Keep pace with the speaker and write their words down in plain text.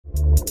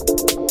All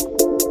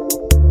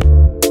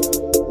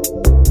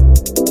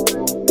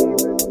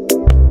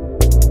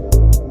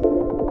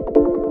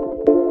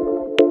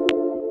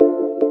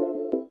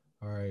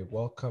right,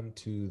 welcome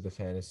to the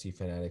Fantasy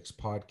Fanatics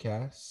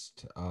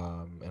podcast,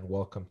 and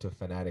welcome to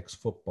Fanatics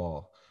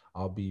Football.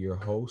 I'll be your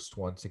host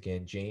once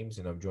again, James,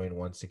 and I'm joined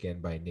once again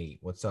by Nate.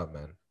 What's up,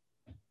 man?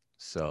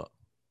 So,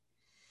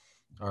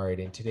 All right,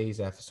 in today's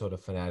episode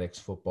of Fanatics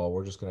Football,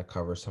 we're just going to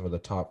cover some of the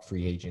top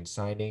free agent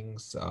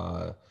signings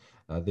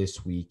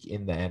this week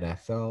in the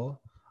NFL.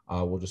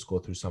 We'll just go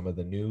through some of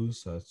the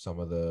news, some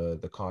of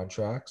the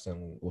contracts,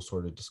 and we'll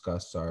sort of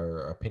discuss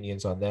our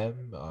opinions on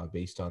them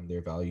based on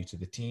their value to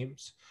the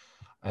teams.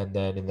 And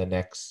then in the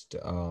next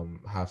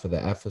half of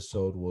the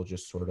episode, we'll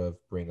just sort of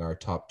bring our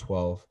top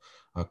 12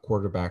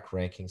 quarterback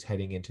rankings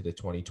heading into the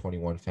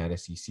 2021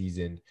 fantasy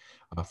season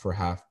for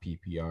half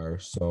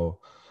PPR. So,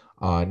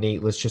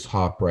 Nate, let's just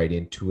hop right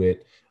into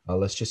it.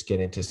 Let's just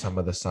get into some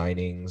of the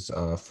signings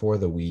for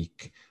the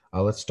week.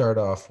 Let's start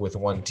off with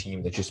one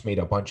team that just made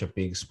a bunch of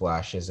big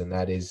splashes, and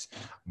that is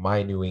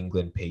my New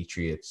England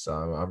Patriots.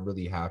 I'm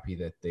really happy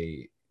that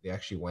they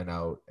actually went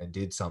out and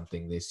did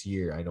something this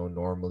year. I know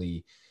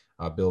normally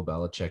Bill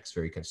Belichick's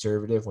very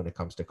conservative when it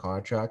comes to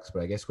contracts,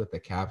 but I guess with the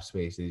cap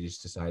space, they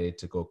just decided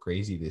to go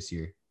crazy this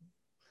year.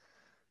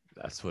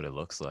 that's what it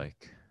looks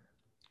like.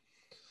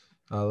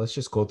 Let's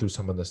just go through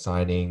some of the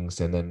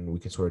signings and then we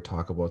can sort of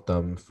talk about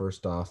them.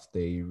 First off,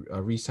 they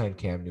re-signed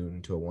Cam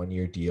Newton to a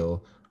one-year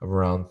deal of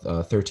around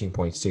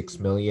 13.6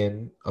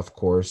 million. Of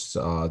course,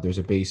 there's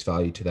a base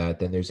value to that.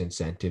 Then there's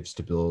incentives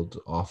to build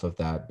off of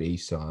that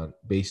based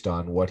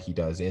on what he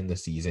does in the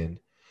season.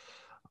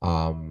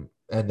 And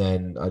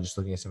then just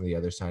looking at some of the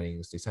other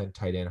signings, they signed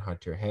tight end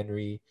Hunter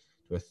Henry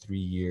to a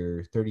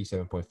 3-year,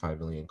 37.5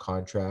 million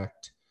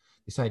contract.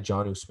 They signed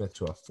Jonnu Smith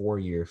to a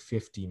 4-year,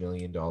 $50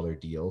 million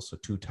deal. So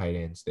two tight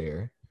ends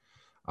there.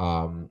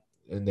 And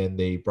then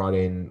they brought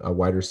in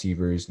wide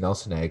receivers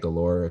Nelson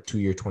Aguilar, a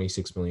 2-year,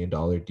 $26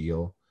 million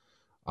deal.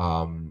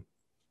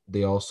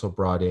 They also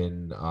brought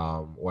in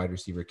wide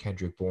receiver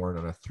Kendrick Bourne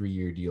on a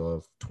 3-year deal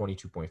of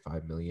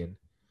 $22.5 million.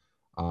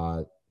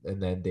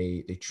 And then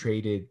they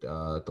traded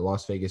the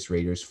Las Vegas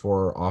Raiders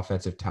for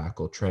offensive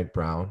tackle Trent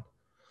Brown.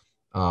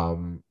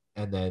 And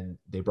then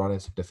they brought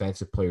in some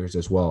defensive players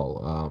as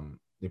well.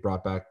 They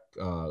brought back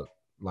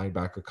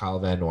linebacker Kyle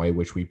Van Noy,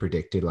 which we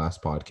predicted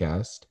last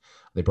podcast.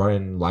 They brought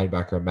in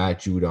linebacker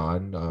Matt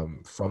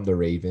Judon from the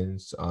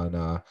Ravens on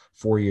a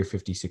 4-year,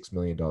 $56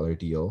 million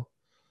deal.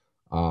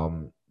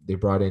 They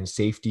brought in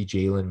safety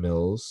Jalen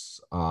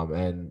Mills,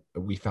 and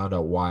we found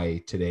out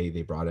why today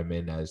they brought him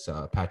in as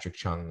Patrick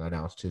Chung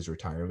announced his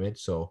retirement.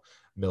 So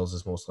Mills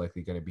is most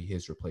likely going to be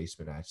his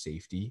replacement at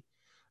safety.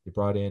 They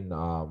brought in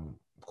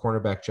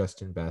cornerback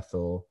Justin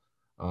Bethel,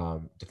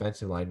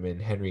 defensive lineman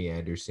Henry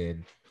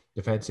Anderson,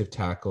 defensive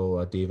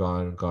tackle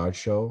Davon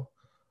Godchaux.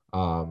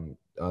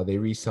 They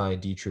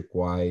re-signed Dietrich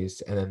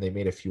Wise, and then they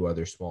made a few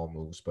other small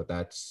moves, but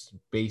that's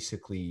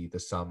basically the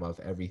sum of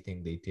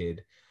everything they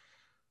did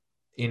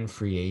in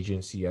free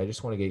agency. I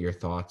just want to get your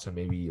thoughts on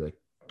maybe like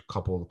a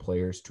couple of the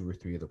players, 2 or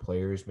 3 of the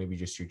players, maybe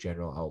just your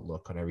general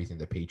outlook on everything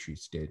the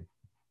Patriots did.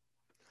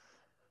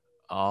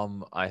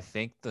 I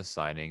think the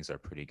signings are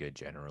pretty good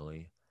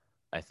generally.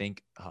 I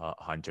think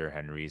Hunter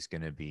Henry is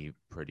going to be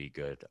pretty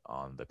good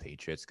on the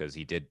Patriots because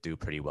he did do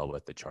pretty well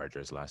with the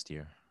Chargers last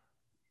year.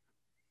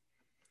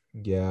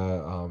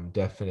 Yeah,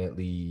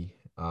 definitely.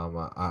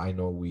 I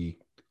know we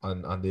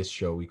on this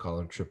show we call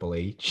him Triple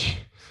H,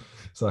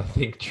 so I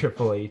think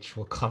Triple H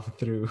will come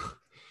through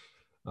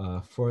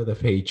for the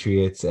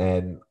Patriots,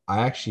 and I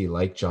actually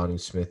like Jonnu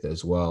Smith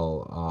as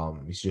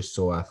well. He's just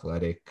so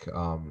athletic.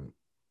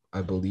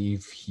 I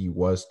believe he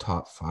was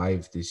top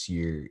 5 this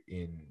year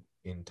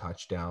in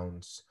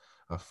touchdowns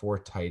for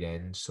tight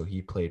ends, so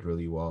he played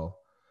really well.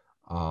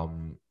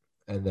 Um,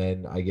 and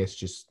then I guess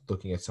just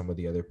looking at some of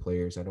the other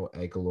players, I know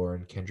Aguilar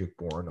and Kendrick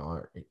Bourne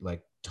are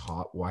like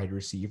top wide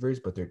receivers,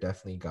 but they're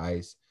definitely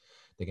guys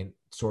they can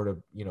sort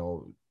of,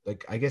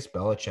 like I guess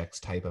Belichick's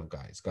type of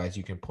guys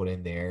you can put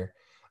in there.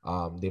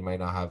 They might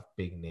not have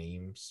big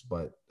names,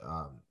 but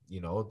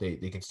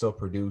they can still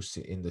produce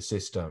in the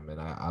system, and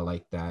I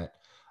like that.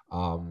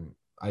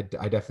 I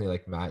definitely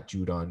like Matt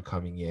Judon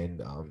coming in.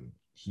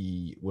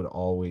 He would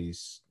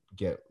always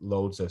get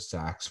loads of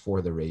sacks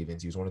for the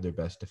Ravens. He was one of their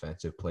best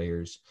defensive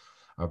players.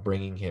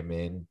 Bringing him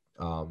in,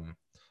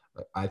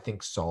 I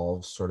think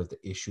solves sort of the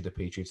issue the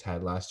Patriots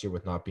had last year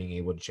with not being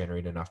able to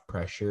generate enough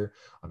pressure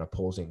on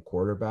opposing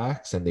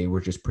quarterbacks, and they were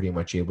just pretty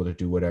much able to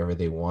do whatever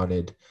they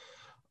wanted.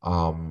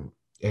 And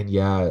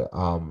yeah,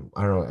 I don't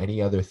know.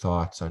 Any other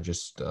thoughts on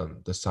just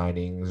the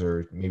signings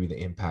or maybe the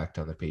impact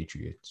on the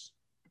Patriots?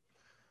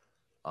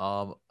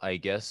 I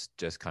guess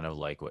just kind of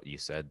like what you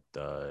said,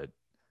 the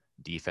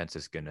defense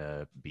is going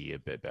to be a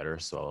bit better.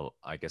 So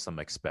I guess I'm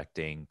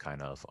expecting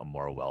kind of a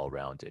more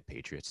well-rounded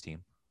Patriots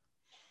team.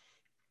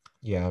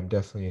 Yeah, I'm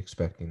definitely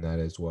expecting that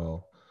as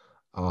well.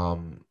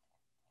 Um,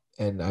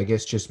 and I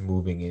guess just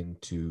moving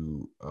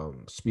into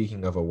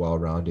speaking of a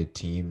well-rounded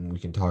team, we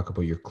can talk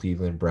about your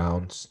Cleveland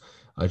Browns,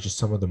 just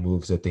some of the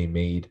moves that they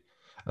made.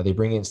 They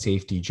bring in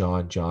safety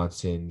John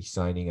Johnson,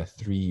 signing a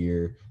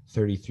 3-year,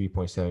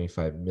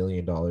 $33.75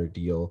 million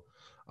deal.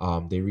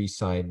 They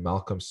re-sign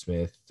Malcolm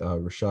Smith,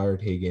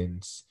 Rashard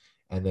Higgins,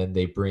 and then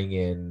they bring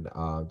in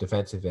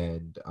defensive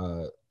end.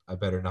 I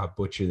better not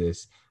butcher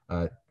this.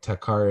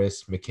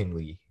 Takaris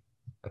McKinley.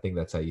 I think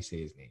that's how you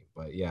say his name.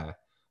 But yeah,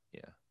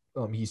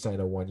 Yeah. he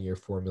signed a 1-year,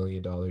 $4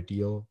 million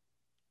deal.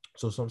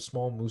 So some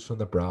small moves from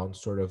the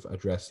Browns, sort of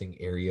addressing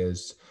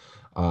areas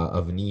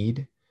of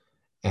need.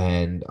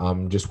 And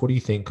just what do you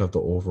think of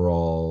the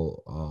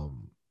overall,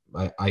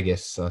 I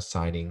guess,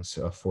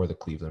 signings for the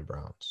Cleveland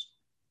Browns?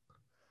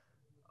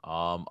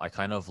 I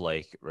kind of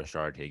like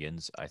Rashard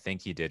Higgins. I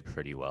think he did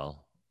pretty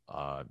well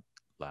uh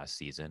last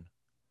season.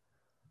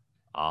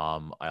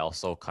 I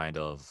also kind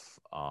of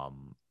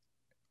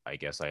I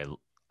guess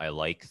I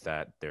like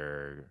that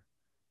they're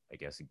I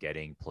guess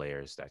getting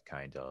players that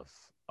kind of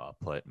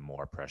put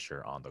more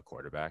pressure on the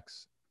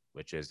quarterbacks,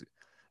 which is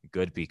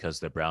good because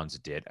the Browns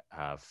did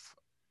have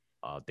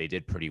they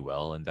did pretty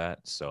well in that.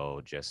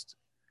 So just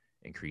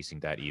increasing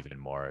that even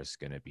more is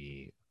going to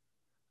be,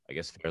 I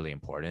guess, fairly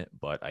important.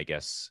 But I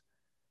guess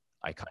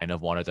I kind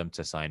of wanted them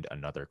to sign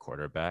another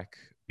quarterback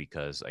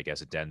because I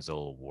guess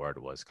Denzel Ward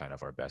was kind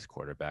of our best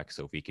quarterback.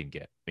 So if we can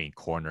get, I mean,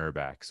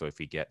 cornerback. So if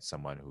we get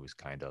someone who's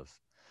kind of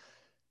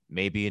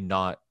maybe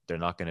not, they're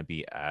not going to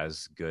be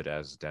as good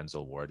as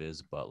Denzel Ward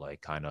is, but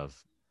like kind of,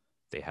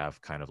 they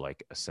have kind of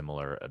like a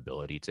similar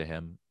ability to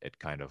him. It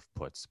kind of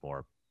puts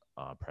more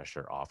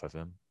pressure off of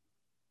him.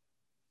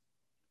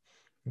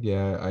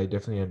 Yeah, I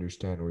definitely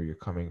understand where you're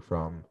coming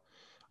from.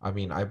 I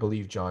mean, I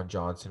believe John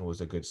Johnson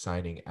was a good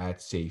signing at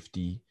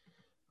safety.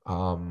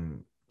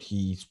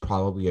 He's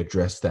probably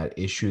addressed that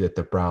issue that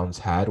the Browns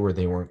had where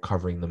they weren't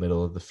covering the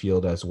middle of the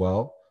field as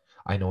well.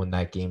 I know in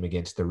that game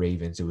against the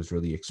Ravens, it was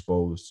really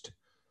exposed.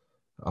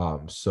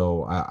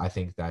 So I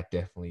think that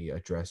definitely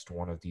addressed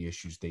one of the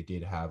issues they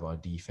did have on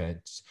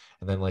defense.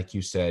 And then, like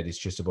you said, it's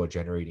just about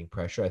generating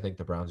pressure. I think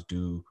the Browns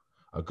do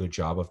a good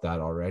job of that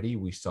already.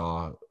 We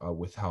saw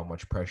with how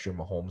much pressure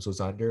Mahomes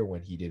was under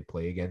when he did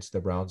play against the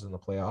Browns in the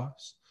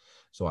playoffs.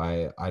 So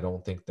I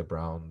don't think the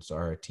Browns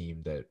are a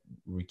team that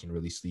we can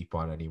really sleep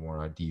on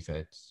anymore on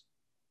defense.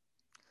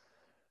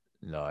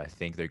 No, I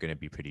think they're going to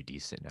be pretty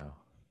decent now.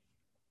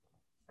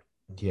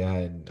 Yeah,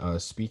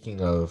 and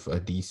speaking of a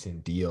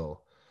decent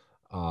deal,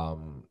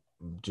 Um,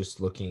 just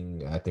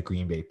looking at the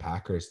Green Bay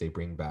Packers, they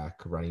bring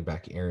back running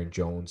back Aaron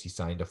Jones. He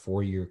signed a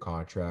 4-year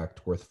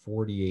contract worth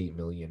 $48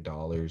 million.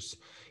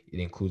 It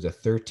includes a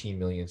 13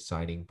 million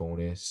signing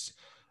bonus.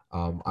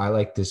 I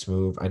like this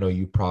move. I know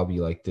you probably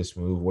like this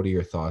move. What are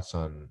your thoughts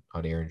on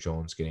Aaron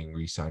Jones getting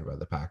re-signed by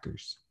the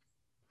Packers?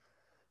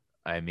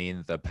 I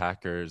mean, the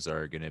Packers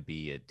are going to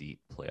be a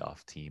deep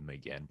playoff team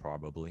again,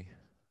 probably.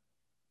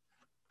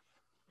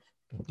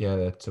 Yeah,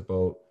 that's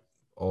about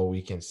all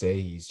we can say.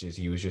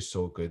 He was just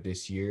so good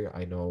this year.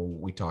 I know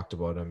we talked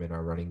about him in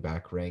our running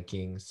back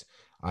rankings.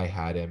 I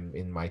had him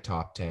in my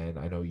top 10.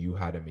 I know you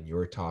had him in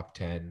your top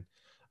 10.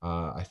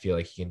 I feel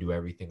like he can do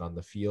everything on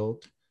the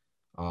field.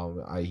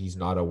 He's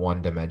not a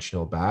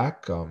one-dimensional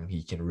back.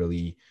 He can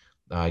really,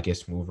 I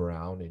guess, move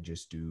around and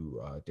just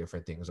do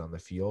different things on the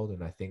field.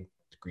 And I think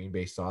Green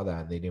Bay saw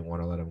that and they didn't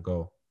want to let him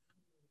go.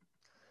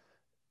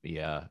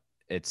 Yeah,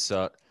 it's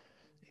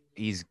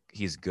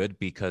he's good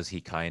because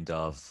he kind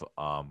of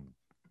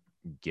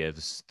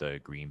gives the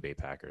Green Bay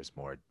Packers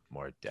more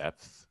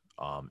depth.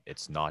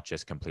 It's not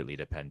just completely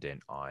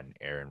dependent on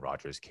Aaron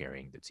Rodgers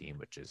carrying the team,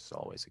 which is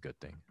always a good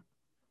thing.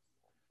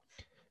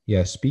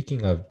 Yeah,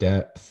 speaking of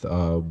depth,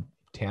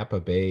 Tampa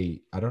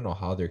Bay, I don't know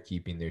how they're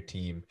keeping their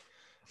team.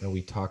 And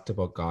we talked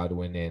about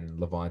Godwin and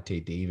Levante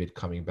David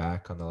coming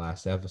back on the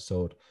last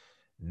episode.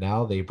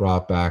 Now they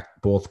brought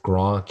back both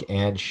Gronk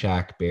and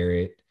Shaq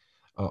Barrett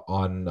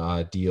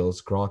on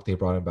deals. Gronk, they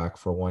brought him back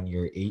for 1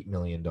 year, $8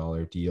 million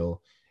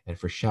deal. And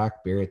for Shaq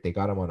Barrett, they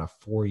got him on a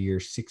 4-year,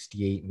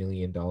 $68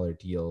 million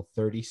deal.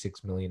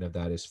 36 million of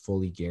that is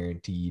fully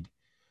guaranteed.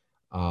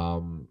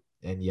 And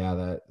yeah,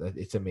 that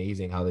it's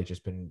amazing how they've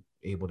just been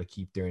able to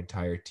keep their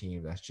entire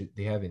team. That's just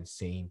they have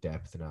insane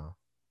depth now.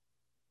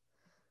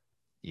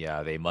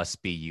 Yeah, they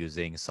must be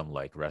using some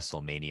like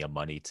WrestleMania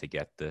money to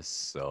get this.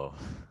 So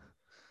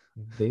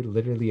They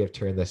literally have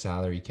turned the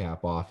salary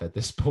cap off at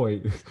this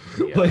point.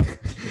 yeah,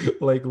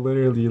 like like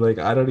literally, like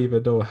I don't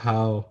even know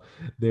how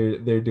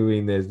they're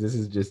doing this. This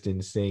is just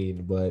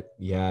insane. But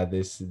yeah,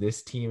 this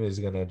team is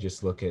gonna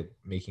just look at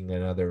making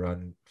another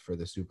run for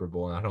the Super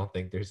Bowl. And I don't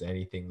think there's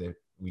anything that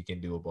we can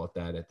do about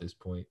that at this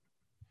point.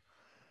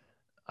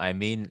 I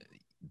mean,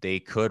 they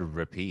could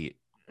repeat.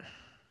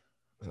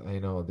 I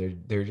know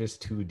they're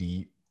just too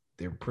deep.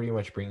 They're pretty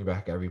much bringing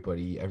back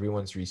everybody.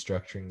 Everyone's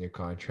restructuring their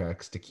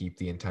contracts to keep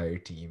the entire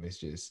team. It's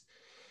just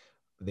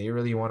they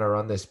really want to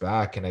run this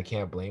back, and I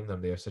can't blame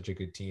them. They have such a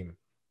good team.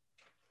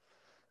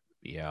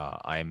 Yeah,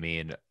 I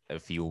mean,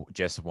 if you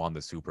just won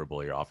the Super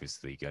Bowl, you're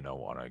obviously gonna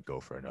want to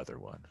go for another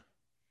one.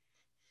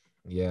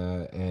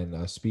 Yeah,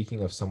 and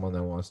speaking of someone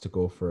that wants to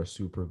go for a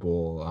Super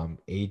Bowl,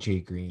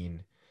 AJ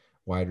Green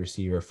wide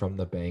receiver from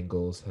the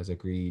Bengals, has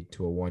agreed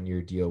to a 1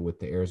 year deal with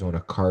the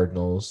Arizona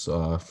Cardinals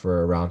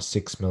for around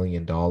 $6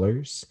 million.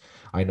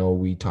 I know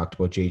we talked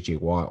about JJ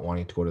Watt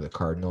wanting to go to the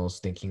Cardinals,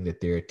 thinking that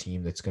they're a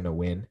team that's going to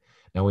win.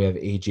 Now we have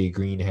AJ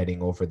Green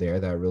heading over there.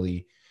 That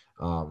really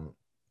um,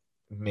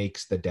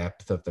 makes the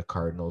depth of the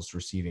Cardinals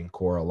receiving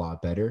core a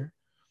lot better.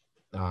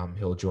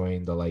 He'll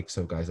join the likes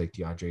of guys like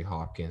DeAndre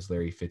Hopkins,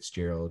 Larry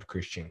Fitzgerald,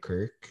 Christian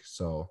Kirk.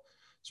 So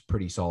it's a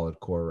pretty solid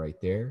core right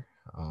there.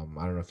 I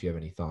don't know if you have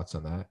any thoughts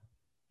on that.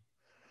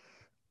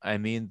 I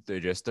mean, they're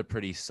just a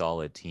pretty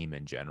solid team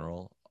in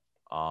general.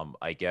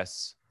 I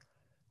guess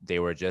they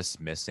were just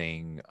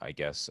missing, I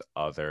guess,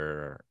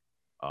 other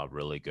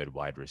really good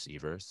wide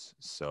receivers.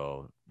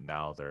 So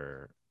now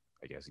they're,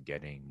 I guess,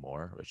 getting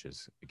more, which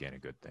is, again, a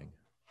good thing.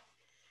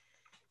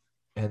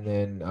 And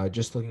then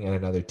just looking at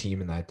another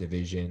team in that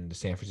division, the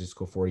San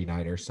Francisco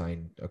 49ers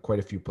signed quite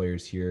a few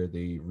players here.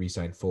 They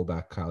re-signed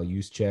fullback Kyle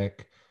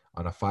Juszczyk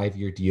on a 5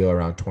 year deal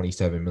around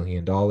 $27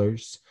 million.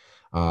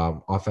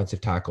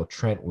 Offensive tackle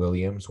Trent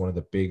Williams, one of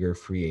the bigger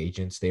free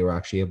agents, they were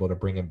actually able to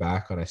bring him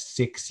back on a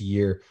 6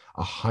 year,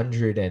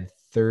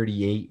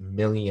 $138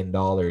 million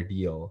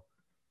deal.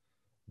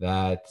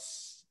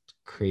 That's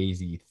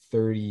crazy.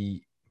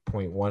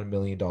 $30.1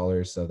 million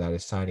of that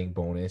is signing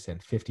bonus,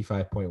 and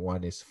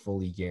 55.1 is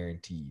fully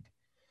guaranteed.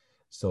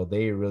 So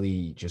they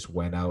really just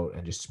went out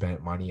and just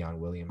spent money on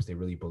Williams. They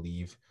really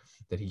believe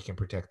that he can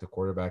protect the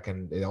quarterback.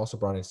 And they also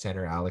brought in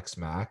center Alex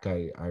Mack.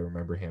 I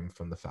remember him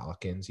from the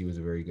Falcons. He was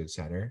a very good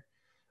center.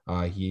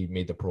 He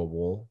made the Pro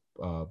Bowl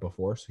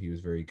before, so he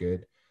was very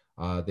good.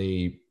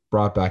 They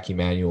brought back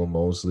Emmanuel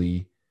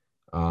Mosley,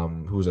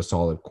 who was a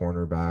solid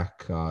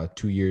cornerback,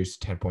 2 years,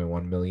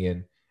 10.1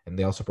 million. And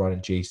they also brought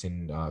in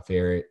Jason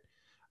Verrett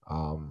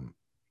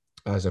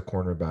as a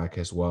cornerback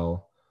as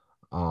well.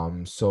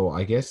 So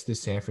I guess the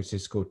San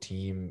Francisco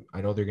team, I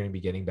know they're going to be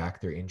getting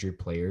back their injured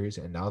players,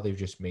 and now they've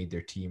just made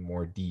their team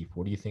more deep.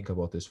 What do you think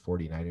about this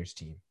 49ers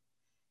team?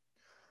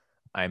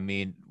 I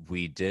mean,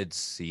 we did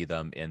see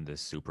them in the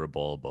Super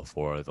Bowl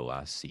before the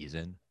last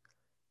season.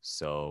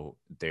 So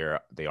they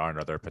are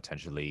another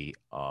potentially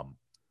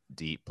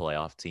deep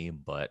playoff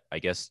team. But I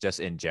guess just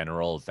in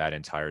general, that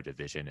entire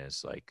division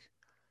is like,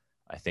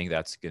 I think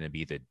that's going to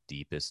be the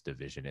deepest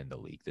division in the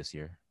league this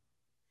year.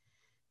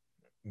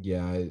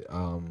 Yeah,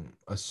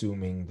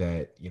 assuming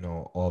that,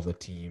 all the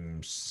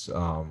teams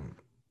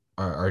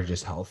are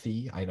just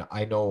healthy.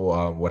 I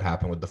know what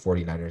happened with the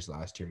 49ers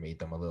last year made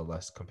them a little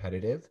less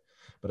competitive,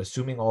 but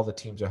assuming all the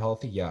teams are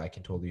healthy, yeah, I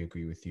can totally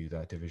agree with you.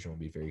 That division will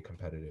be very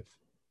competitive.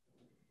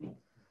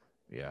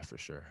 Yeah, for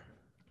sure.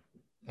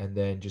 And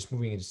then just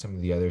moving into some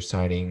of the other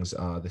signings,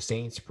 the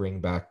Saints bring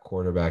back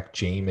quarterback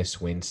Jameis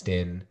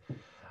Winston.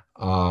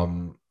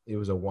 It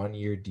was a 1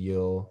 year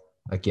deal.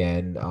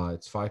 Again,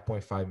 it's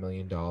 $5.5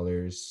 million,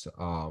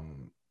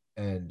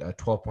 and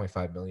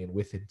 12.5 million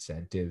with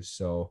incentives.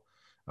 So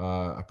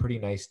a pretty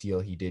nice deal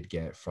he did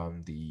get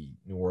from the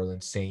New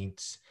Orleans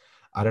Saints.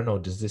 I don't know.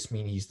 Does this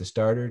mean he's the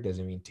starter? Does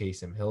it mean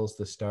Taysom Hill's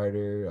the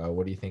starter?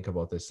 What do you think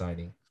about this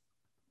signing?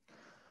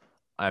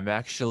 I'm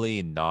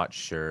actually not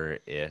sure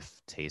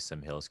if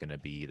Taysom Hill is going to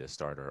be the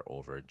starter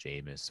over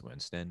Jameis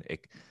Winston.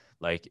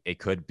 It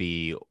could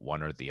be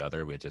one or the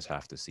other. We just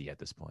have to see at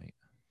this point.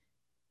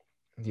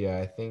 Yeah,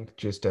 I think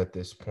just at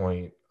this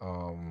point,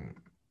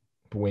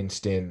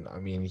 Winston, I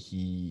mean,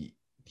 he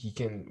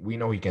can we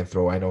know he can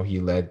throw. I know he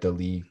led the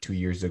league 2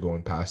 years ago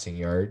in passing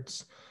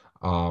yards.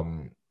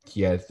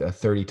 He had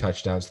 30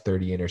 touchdowns,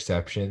 30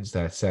 interceptions.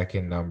 That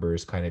second number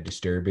is kind of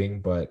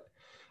disturbing, but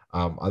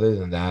other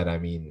than that, I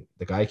mean,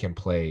 the guy can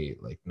play,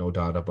 like no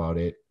doubt about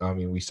it. I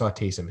mean, we saw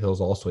Taysom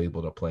Hill's also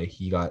able to play.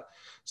 He got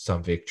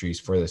some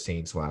victories for the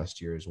Saints last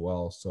year as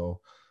well.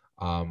 So,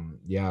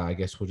 yeah, I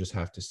guess we'll just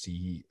have to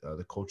see.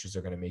 The coaches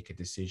are going to make a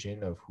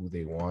decision of who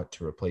they want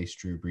to replace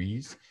Drew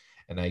Brees,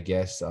 and I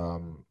guess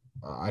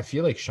I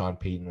feel like Sean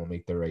Payton will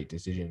make the right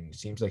decision. It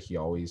seems like he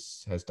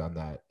always has done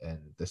that, and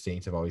the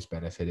Saints have always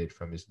benefited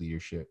from his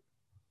leadership.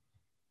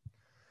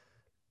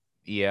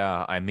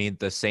 Yeah, I mean,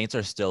 the Saints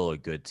are still a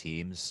good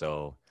team,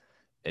 so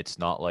it's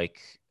not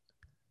like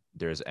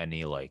there's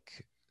any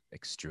like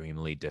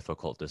extremely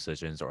difficult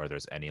decisions or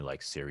there's any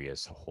like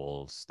serious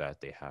holes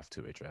that they have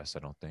to address, I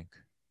don't think.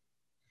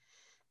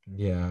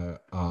 Yeah,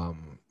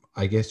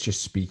 I guess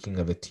just speaking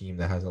of a team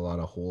that has a lot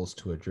of holes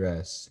to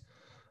address,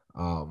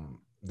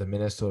 the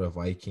Minnesota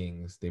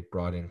Vikings, they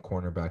brought in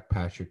cornerback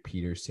Patrick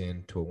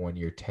Peterson to a 1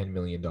 year, $10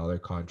 million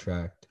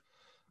contract.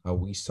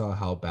 We saw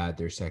how bad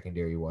their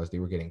secondary was. They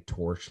were getting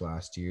torched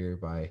last year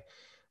by,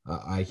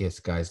 I guess,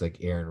 guys like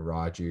Aaron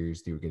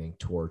Rodgers. They were getting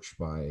torched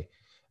by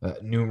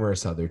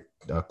numerous other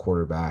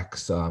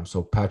quarterbacks.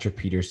 So Patrick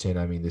Peterson,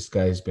 I mean, this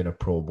guy's been a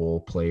Pro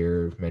Bowl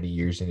player many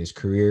years in his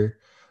career.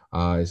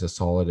 Is a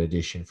solid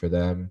addition for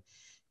them.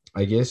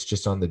 I guess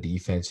just on the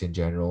defense in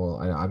general,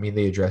 I mean,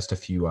 they addressed a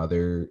few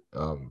other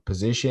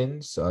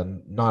positions,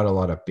 not a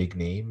lot of big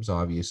names,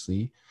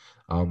 obviously,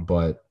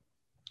 but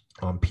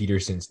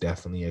Peterson's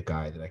definitely a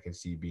guy that I can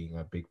see being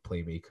a big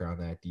playmaker on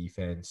that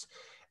defense.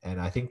 And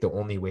I think the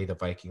only way the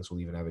Vikings will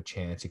even have a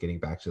chance of getting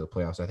back to the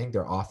playoffs, I think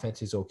their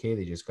offense is okay.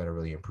 They just got to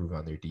really improve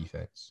on their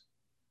defense.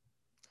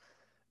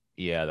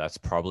 Yeah, that's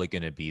probably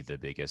going to be the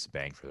biggest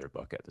bang for their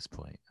buck at this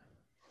point.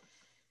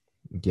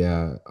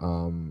 Yeah.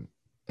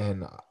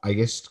 And I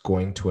guess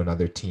going to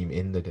another team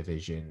in the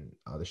division,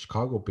 the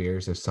Chicago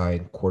Bears have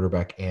signed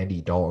quarterback Andy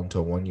Dalton to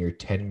a 1 year,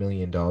 $10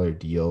 million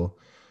deal.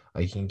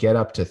 You can get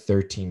up to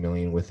 13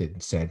 million with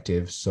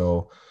incentives.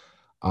 So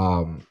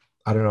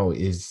I don't know,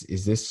 is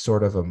this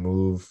sort of a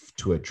move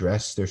to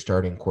address their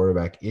starting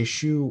quarterback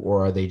issue,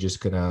 or are they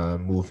just gonna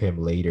move him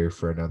later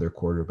for another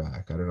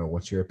quarterback? I don't know.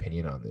 What's your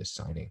opinion on this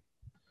signing?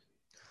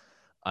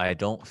 I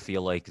don't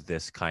feel like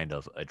this kind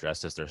of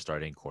addresses their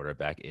starting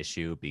quarterback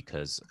issue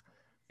because,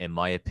 in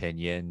my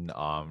opinion,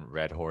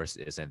 Red Horse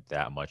isn't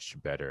that much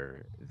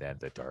better than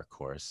the Dark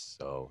Horse.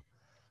 So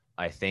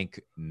I think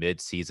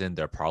mid-season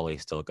they're probably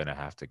still gonna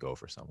have to go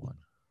for someone.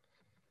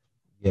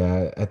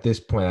 Yeah, at this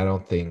point, I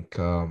don't think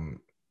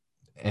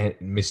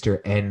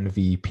Mr.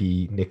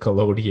 MVP,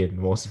 Nickelodeon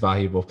Most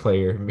Valuable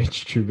Player,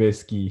 Mitch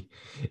Trubisky,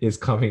 is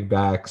coming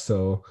back.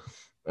 So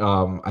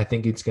I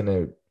think it's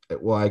gonna.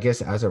 Well, I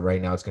guess as of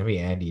right now, it's gonna be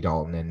Andy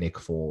Dalton and Nick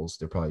Foles.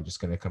 They're probably just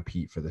gonna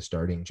compete for the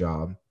starting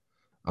job.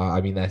 I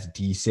mean, that's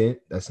decent.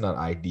 That's not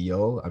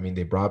ideal. I mean,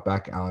 they brought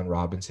back Allen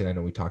Robinson. I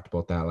know we talked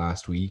about that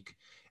last week,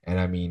 and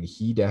I mean,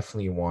 he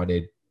definitely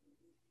wanted,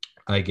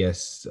 I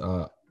guess,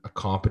 a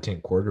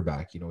competent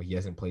quarterback. You know, he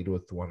hasn't played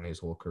with one his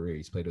whole career.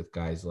 He's played with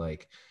guys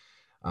like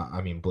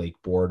I mean,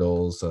 Blake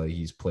Bortles.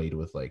 He's played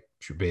with like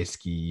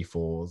Trubisky,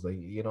 Foles. Like,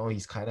 you know,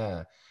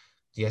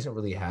 he hasn't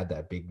really had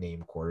that big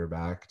name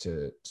quarterback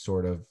to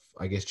sort of,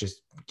 I guess,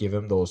 just give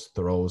him those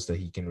throws that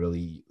he can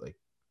really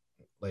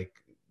like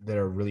that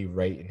are really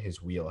right in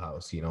his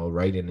wheelhouse, you know,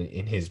 right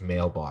in his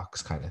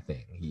mailbox kind of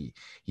thing.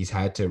 He's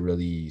had to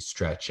really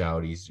stretch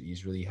out.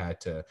 He's really had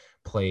to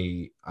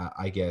play,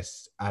 I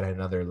guess, at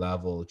another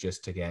level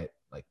just to get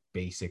like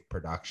basic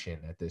production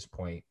at this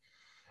point.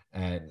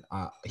 And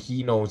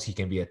he knows he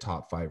can be a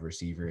top five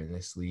receiver in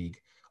this league.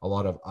 A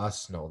lot of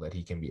us know that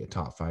he can be a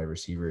top five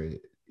receiver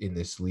in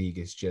this league.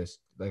 It's just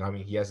like, I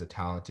mean, he has the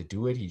talent to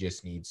do it. He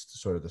just needs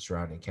sort of the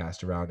surrounding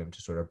cast around him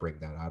to sort of bring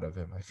that out of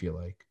him, I feel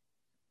like.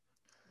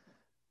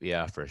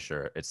 Yeah, for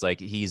sure. It's like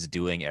he's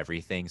doing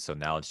everything, so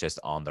now it's just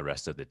on the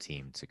rest of the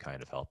team to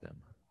kind of help him.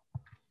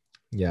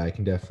 Yeah, I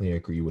can definitely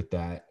agree with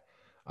that.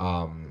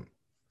 Um,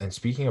 and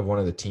speaking of one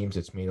of the teams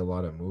that's made a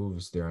lot of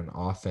moves, they're on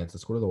offense.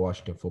 Let's go to the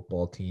Washington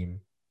football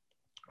team.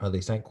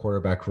 They signed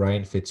quarterback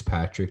Ryan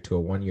Fitzpatrick to a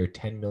 1 year,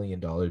 $10 million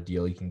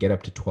deal. You can get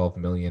up to 12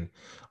 million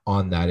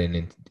on that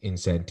in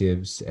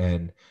incentives.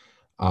 And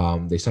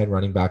they signed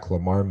running back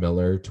Lamar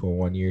Miller to a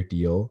 1 year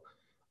deal.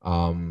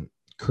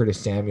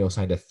 Curtis Samuel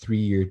signed a 3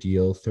 year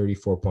deal,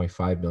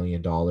 $34.5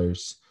 million.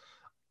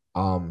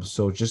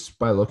 So just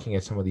by looking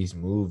at some of these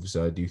moves,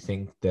 do you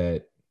think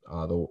that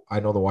I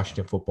know the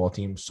Washington football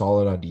team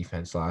solid on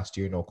defense last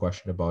year, no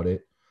question about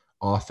it.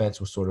 Offense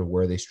was sort of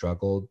where they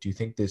struggled. Do you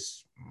think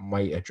this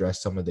might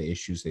address some of the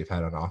issues they've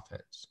had on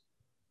offense?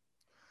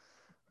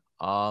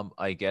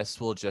 I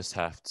guess we'll just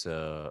have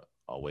to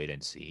wait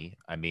and see.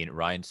 I mean,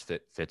 Ryan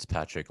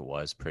Fitzpatrick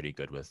was pretty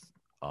good with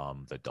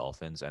the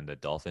Dolphins, and the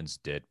Dolphins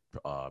did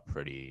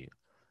pretty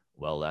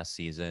well last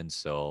season.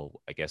 So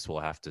I guess we'll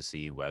have to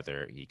see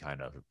whether he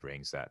kind of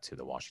brings that to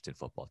the Washington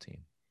football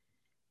team.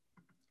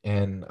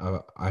 And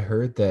I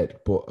heard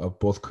that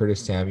both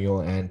Curtis Samuel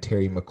and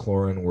Terry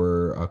McLaurin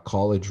were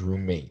college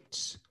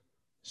roommates.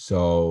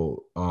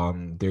 So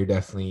they're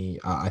definitely,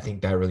 I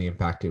think that really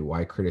impacted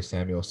why Curtis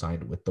Samuel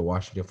signed with the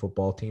Washington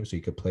football team. So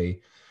he could play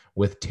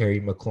with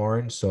Terry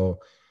McLaurin. So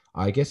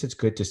I guess it's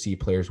good to see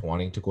players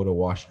wanting to go to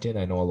Washington.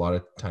 I know a lot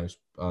of times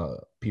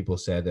people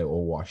said that, oh,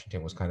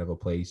 Washington was kind of a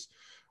place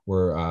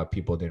where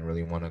people didn't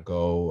really want to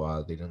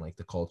go. They didn't like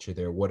the culture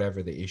there.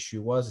 Whatever the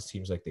issue was, it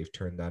seems like they've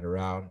turned that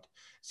around.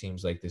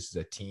 Seems like this is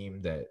a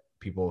team that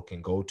people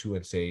can go to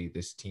and say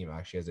this team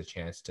actually has a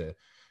chance to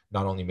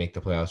not only make the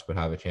playoffs but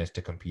have a chance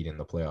to compete in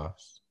the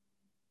playoffs.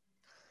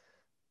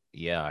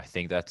 Yeah, I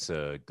think that's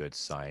a good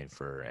sign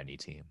for any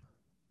team.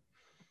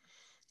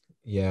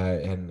 Yeah,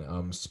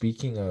 and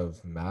speaking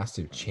of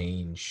massive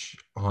change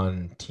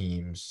on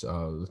teams,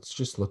 let's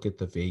just look at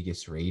the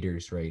Vegas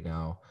Raiders right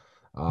now.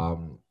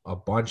 A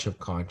bunch of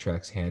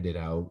contracts handed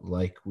out,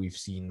 like we've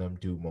seen them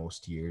do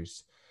most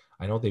years.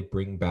 I know they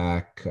bring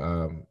back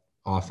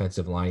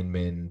offensive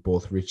linemen,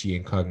 both Richie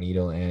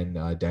Incognito and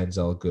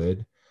Denzel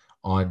Good,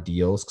 on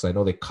deals because I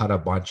know they cut a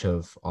bunch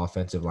of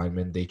offensive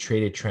linemen. They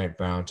traded Trent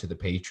Brown to the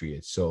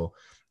Patriots, so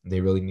they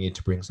really needed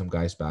to bring some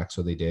guys back,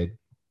 so they did.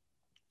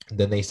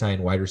 Then they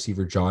signed wide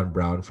receiver John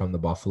Brown from the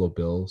Buffalo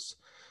Bills,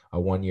 a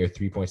 1 year,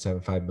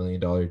 $3.75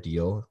 million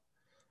deal.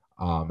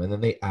 And then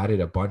they added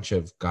a bunch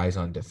of guys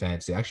on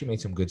defense. They actually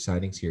made some good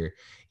signings here.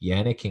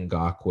 Yannick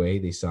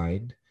Ngakwe, they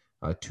signed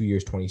 2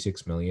 years,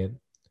 26 million.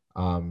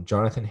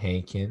 Jonathan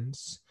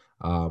Hankins,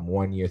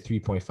 1 year,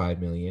 3.5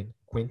 million.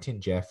 Quinton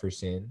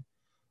Jefferson,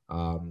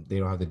 they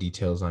don't have the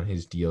details on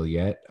his deal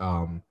yet.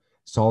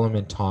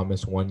 Solomon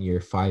Thomas 1 year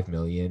 5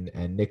 million,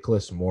 and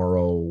Nicholas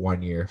Morrow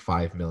 1 year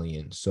 5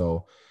 million.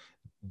 So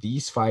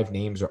these five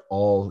names are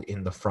all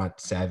in the front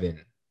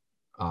seven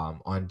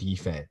on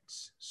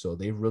defense. So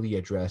they really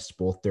addressed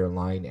both their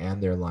line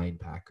and their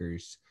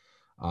linebackers,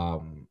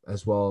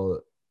 as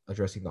well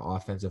addressing the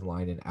offensive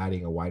line and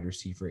adding a wide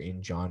receiver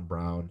in John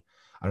Brown.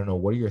 I don't know.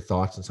 What are your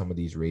thoughts on some of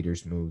these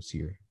Raiders moves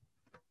here?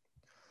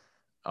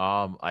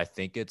 I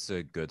think it's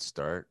a good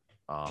start.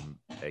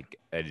 It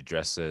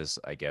addresses,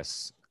 I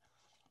guess,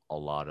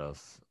 a lot of,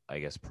 I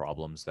guess,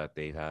 problems that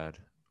they've had,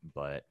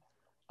 but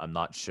I'm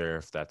not sure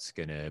if that's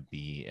gonna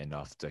be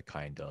enough to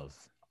kind of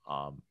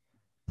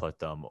put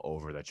them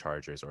over the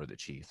Chargers or the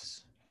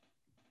Chiefs.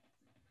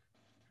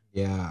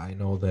 Yeah, I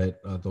know that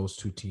those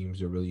two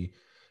teams are really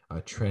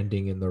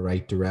trending in the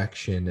right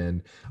direction.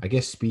 And I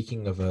guess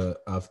speaking of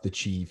the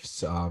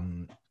Chiefs,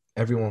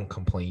 everyone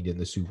complained in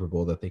the Super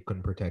Bowl that they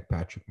couldn't protect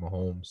Patrick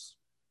Mahomes.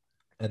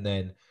 And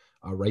then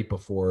right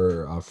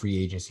before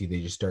free agency, they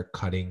just start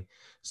cutting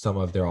some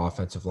of their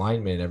offensive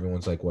linemen. And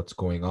everyone's like, what's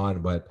going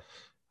on? But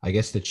I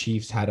guess the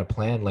Chiefs had a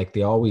plan like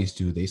they always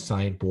do. They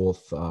signed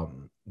both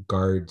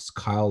guards,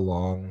 Kyle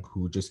Long,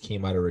 who just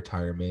came out of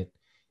retirement,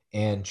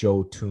 and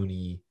Joe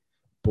Tooney,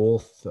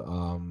 both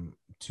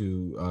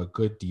to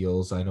good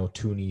deals. I know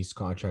Tooney's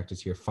contract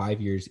is here 5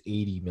 years,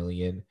 80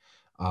 million.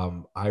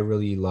 I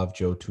really loved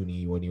Joe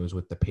Tooney when he was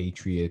with the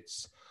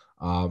Patriots.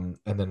 And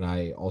then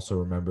I also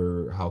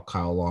remember how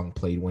Kyle Long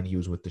played when he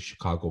was with the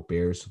Chicago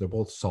Bears. So they're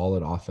both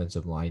solid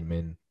offensive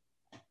linemen.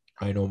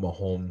 I know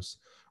Mahomes,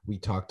 we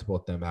talked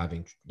about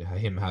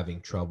him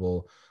having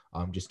trouble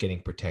just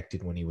getting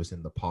protected when he was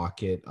in the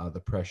pocket. The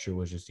pressure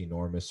was just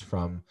enormous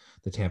from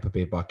the Tampa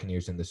Bay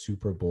Buccaneers in the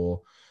Super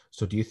Bowl.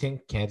 So do you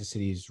think Kansas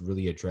City's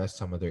really addressed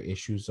some of their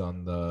issues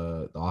on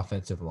the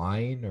offensive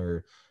line,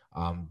 or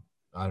I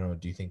don't know,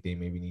 do you think they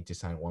maybe need to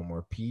sign one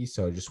more piece?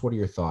 So just what are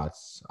your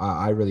thoughts?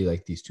 I really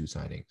like these two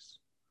signings.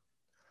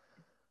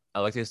 I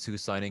like these two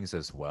signings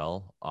as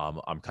well.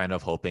 I'm kind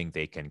of hoping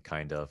they can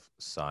kind of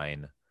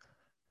sign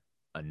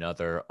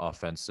another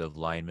offensive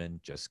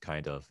lineman, just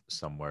kind of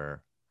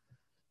somewhere,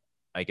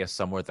 I guess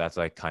somewhere that's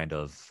like kind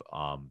of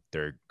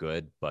they're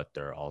good, but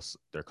their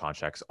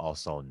contracts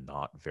also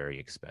not very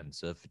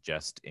expensive,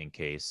 just in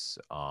case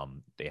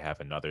they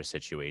have another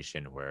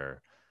situation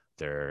where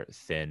they're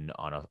thin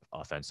on a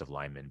offensive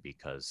lineman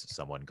because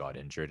someone got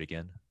injured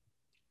again.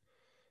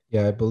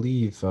 Yeah, I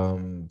believe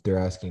they're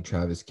asking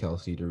Travis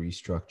Kelsey to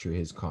restructure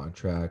his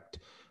contract.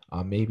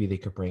 Maybe they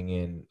could bring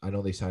in, I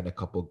know they signed a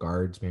couple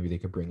guards. Maybe they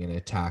could bring in a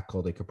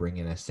tackle. They could bring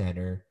in a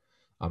center.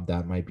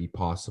 That might be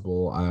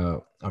possible.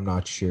 I'm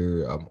not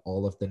sure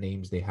all of the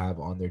names they have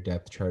on their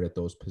depth chart at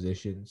those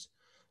positions.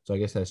 So I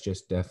guess that's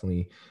just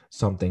definitely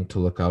something to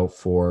look out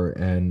for.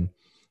 And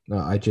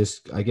I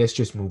guess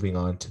just moving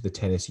on to the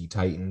Tennessee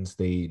Titans,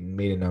 they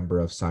made a number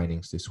of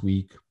signings this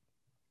week.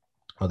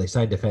 They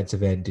signed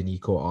defensive end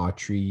Danico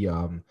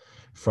Autry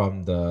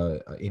from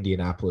the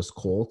Indianapolis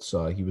Colts.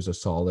 He was a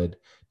solid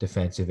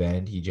defensive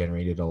end. He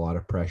generated a lot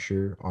of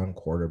pressure on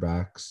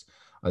quarterbacks.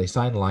 They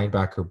signed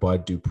linebacker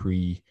Bud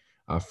Dupree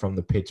from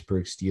the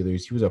Pittsburgh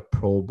Steelers. He was a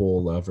Pro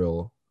Bowl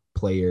level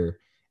player.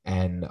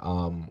 And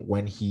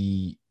when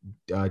he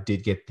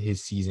did get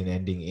his season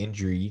ending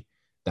injury,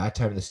 that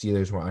time the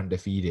Steelers were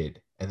undefeated.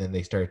 And then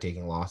they started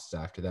taking losses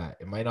after that.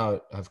 It might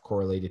not have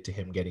correlated to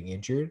him getting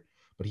injured,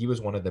 but he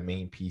was one of the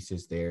main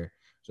pieces there.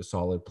 He's a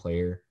solid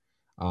player.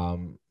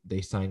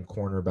 They signed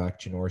cornerback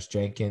Janoris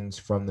Jenkins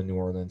from the New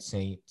Orleans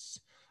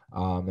Saints.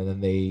 And then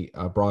they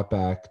brought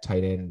back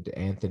tight end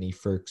Anthony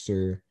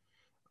Firkser.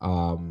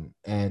 And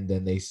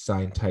then they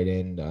signed tight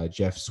end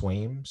Jeff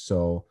Swaim.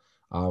 So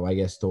I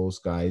guess those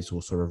guys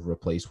will sort of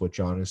replace what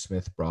John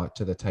Smith brought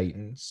to the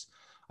Titans.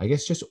 I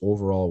guess just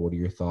overall, what are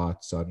your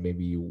thoughts on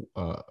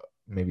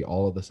maybe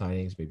all of the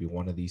signings, maybe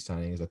one of these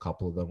signings, a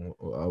couple of them?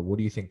 What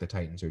do you think the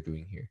Titans are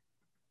doing here?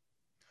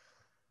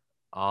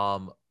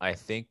 I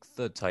think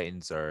the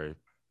Titans are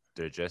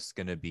they're just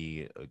gonna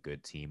be a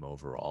good team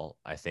overall.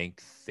 I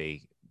think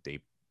they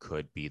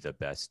could be the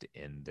best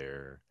in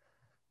their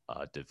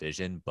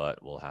division,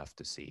 but we'll have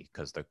to see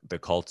because the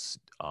Colts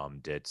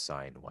did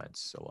sign Wentz,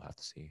 so we'll have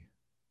to see.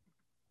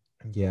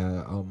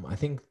 Yeah, I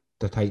think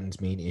the Titans'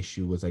 main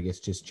issue was, I guess,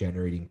 just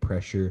generating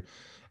pressure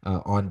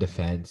on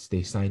defense.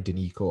 They signed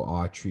Danico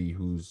Autry,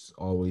 who's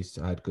always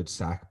had good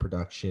sack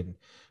production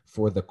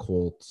for the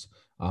Colts.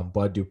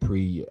 Bud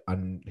Dupree, a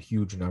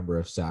huge number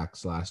of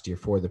sacks last year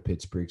for the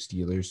Pittsburgh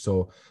Steelers.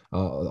 So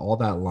all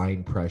that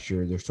line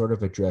pressure, they're sort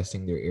of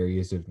addressing their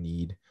areas of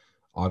need.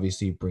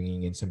 Obviously,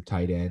 bringing in some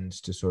tight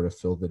ends to sort of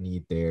fill the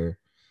need there.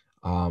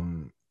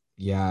 Um,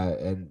 yeah,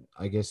 and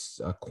I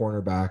guess a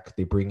cornerback,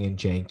 they bring in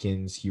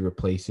Jenkins. He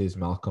replaces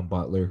Malcolm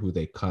Butler, who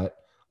they cut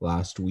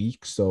last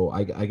week. So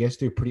I guess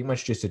they're pretty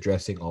much just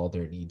addressing all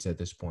their needs at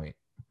this point.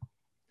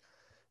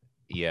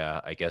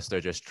 Yeah, I guess they're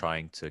just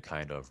trying to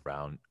kind of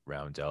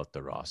round out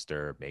the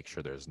roster, make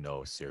sure there's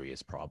no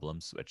serious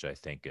problems, which I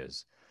think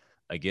is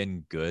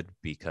again good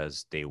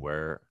because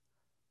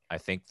I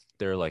think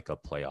they're like a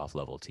playoff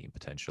level team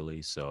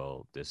potentially.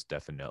 So this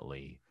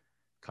definitely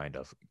kind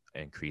of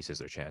increases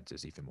their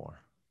chances even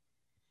more.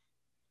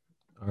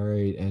 All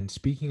right. And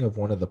speaking of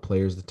one of the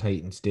players the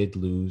Titans did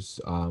lose,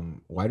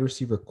 wide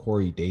receiver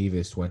Corey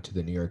Davis went to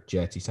the New York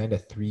Jets. He signed a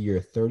 3-year,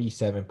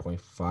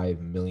 $37.5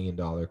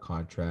 million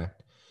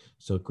contract.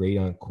 So great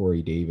on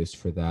Corey Davis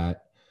for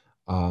that.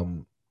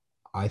 Um,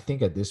 I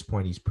think at this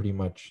point he's pretty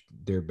much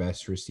their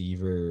best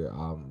receiver.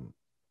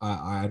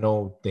 I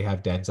know they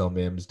have Denzel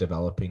Mims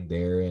developing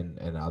there and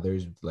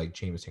others like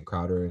Jamison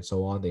Crowder and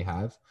so on they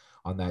have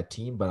on that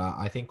team, but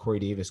I think Corey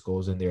Davis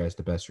goes in there as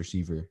the best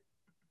receiver.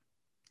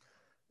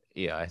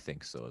 Yeah, I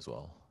think so as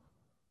well.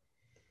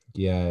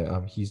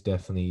 Yeah, he's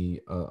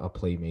definitely a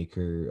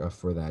playmaker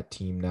for that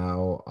team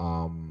now.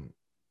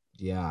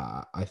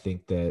 Yeah, I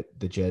think that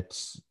the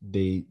Jets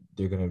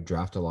they're gonna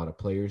draft a lot of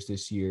players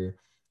this year.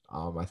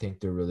 I think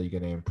they're really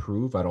gonna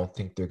improve. I don't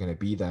think they're gonna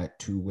be that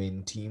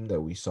 2-win team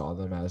that we saw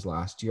them as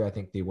last year. I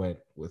think they went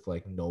with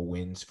like no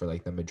wins for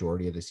like the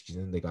majority of the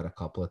season. They got a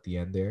couple at the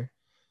end there,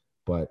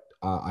 but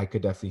I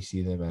could definitely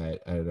see them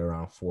at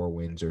around 4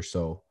 wins or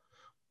so,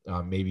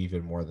 maybe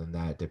even more than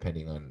that,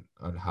 depending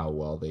on how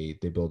well they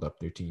build up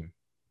their team.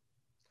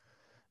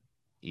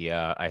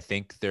 Yeah, I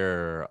think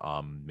they're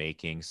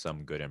making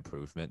some good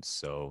improvements.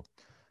 So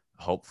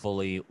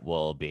hopefully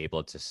we'll be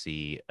able to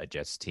see a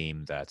Jets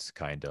team that's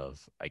kind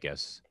of, I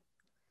guess,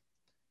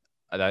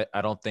 I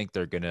don't think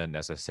they're gonna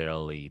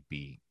necessarily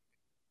be,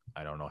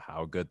 I don't know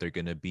how good they're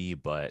gonna be,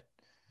 but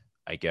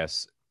I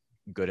guess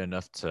good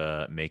enough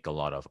to make a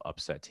lot of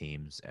upset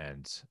teams.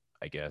 And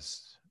I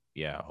guess,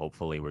 yeah,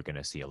 hopefully we're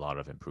gonna see a lot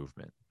of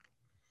improvement.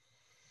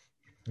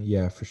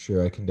 Yeah, for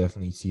sure. I can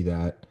definitely see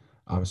that.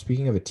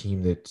 Speaking of a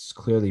team that's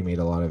clearly made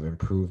a lot of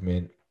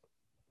improvement,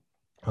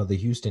 the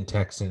Houston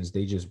Texans,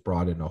 they just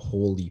brought in a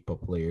whole heap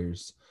of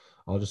players.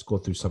 I'll just go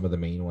through some of the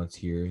main ones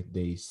here.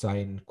 They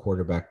signed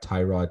quarterback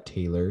Tyrod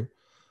Taylor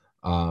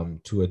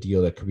to a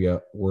deal that could be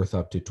worth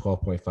up to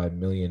 $12.5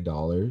 million.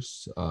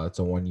 It's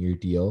a 1-year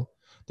deal.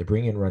 They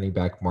bring in running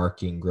back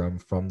Mark Ingram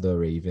from the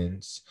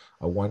Ravens,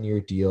 a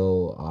 1-year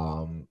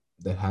deal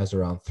that has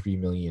around $3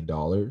 million.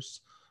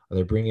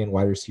 They bring in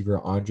wide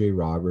receiver Andre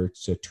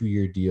Roberts, a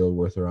 2-year deal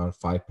worth around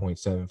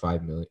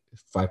 5.75 million,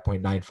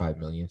 5.95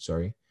 million.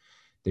 Sorry.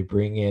 They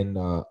bring in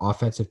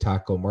offensive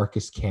tackle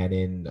Marcus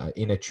Cannon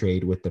in a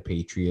trade with the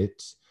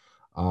Patriots.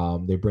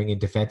 They bring in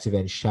defensive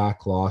end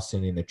Shaq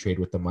Lawson in a trade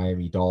with the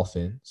Miami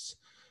Dolphins.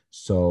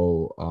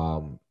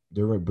 So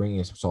they're bringing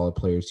in some solid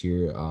players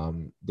here.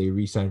 They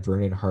re-signed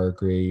Vernon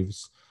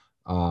Hargraves.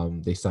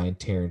 They signed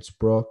Terrence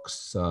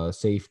Brooks,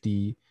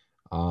 safety.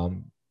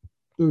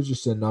 There's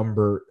just a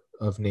number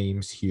of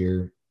names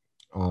here.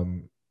 I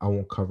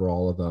won't cover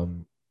all of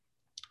them.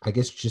 I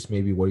guess just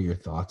maybe what are your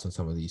thoughts on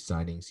some of these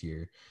signings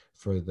here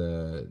for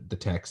the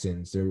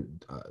Texans? They're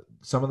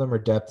some of them are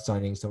depth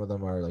signings, some of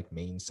them are like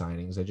main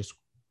signings.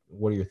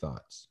 What are your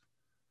thoughts?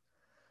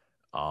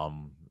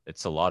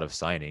 It's a lot of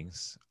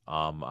signings.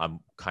 I'm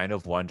kind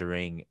of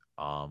wondering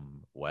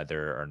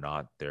whether or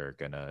not they're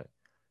gonna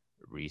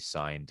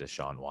re-sign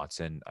Deshaun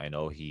Watson. I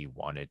know he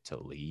wanted to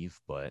leave,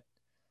 but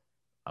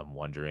I'm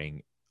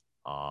wondering,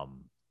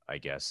 um, I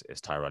guess,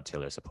 is Tyrod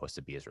Taylor supposed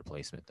to be his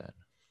replacement then?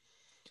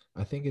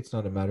 I think it's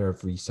not a matter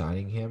of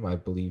re-signing him. I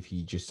believe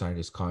he just signed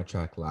his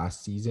contract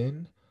last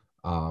season,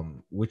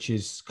 which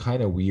is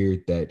kind of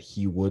weird that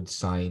he would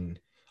sign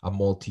a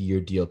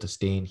multi-year deal to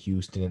stay in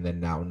Houston and then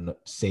now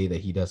say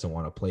that he doesn't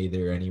want to play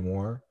there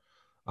anymore.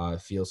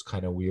 It feels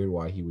kind of weird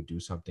why he would do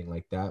something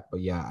like that.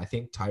 But yeah, I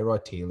think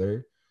Tyrod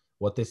Taylor,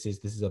 what this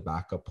is a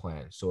backup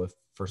plan. So if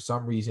for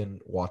some reason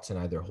Watson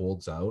either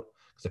holds out,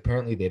 because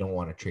apparently they don't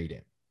want to trade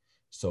him.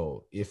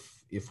 So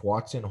if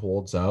Watson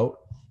holds out,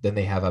 then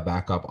they have a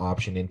backup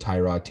option in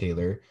Tyrod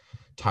Taylor.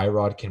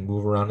 Tyrod can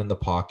move around in the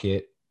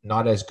pocket,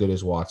 not as good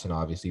as Watson,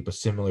 obviously, but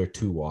similar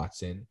to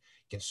Watson.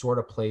 Can sort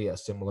of play a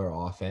similar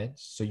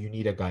offense. So you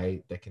need a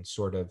guy that can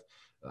sort of,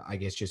 I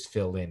guess, just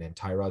fill in. And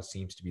Tyrod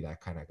seems to be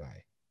that kind of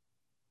guy.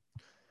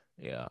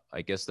 Yeah,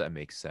 I guess that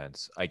makes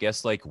sense. I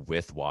guess like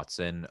with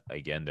Watson,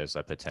 again, there's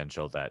a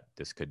potential that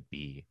this could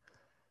be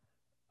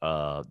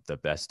the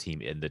best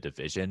team in the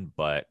division,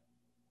 but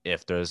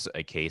if there's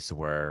a case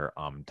where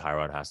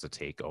Tyrod has to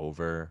take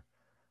over,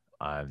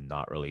 I'm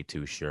not really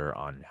too sure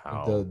on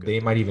how good They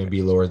their might even be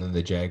defense is lower going than to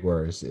the be.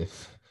 Jaguars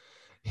if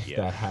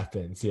Yeah. that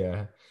happens.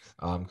 Yeah.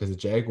 Because the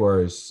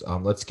Jaguars,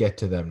 let's get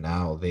to them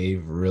now.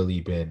 They've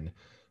really been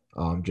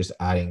just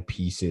adding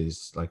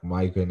pieces. Like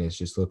my goodness,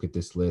 just look at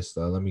this list.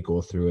 Let me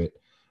go through it.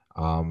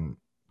 Um,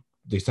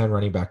 they signed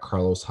running back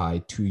Carlos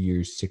Hyde, 2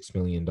 years, $6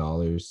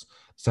 million.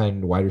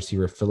 Signed wide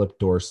receiver Philip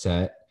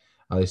Dorsett.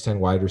 They signed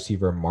wide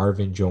receiver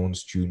Marvin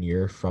Jones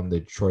Jr. from the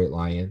Detroit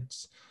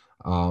Lions.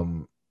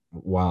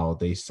 Wow,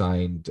 they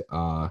signed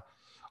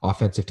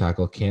offensive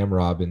tackle Cam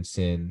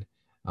Robinson,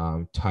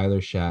 Tyler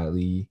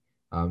Shatley.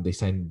 They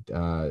signed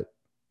a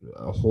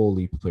whole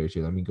heap of players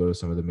here. Let me go to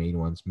some of the main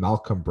ones.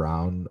 Malcolm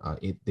Brown,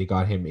 they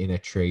got him in a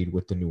trade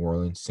with the New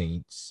Orleans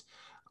Saints.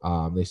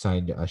 They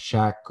signed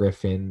Shaq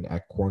Griffin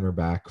at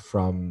cornerback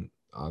from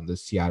on the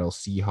Seattle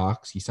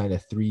Seahawks. He signed a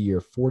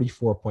 3-year,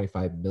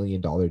 $44.5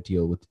 million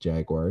deal with the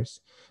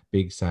Jaguars.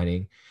 Big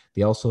signing.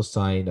 They also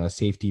signed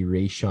safety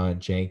Rayshawn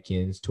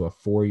Jenkins to a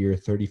 4-year,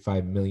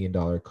 $35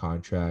 million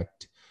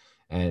contract.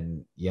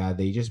 And yeah,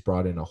 they just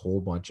brought in a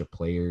whole bunch of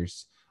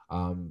players.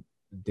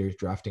 They're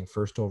drafting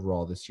first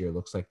overall this year.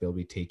 Looks like they'll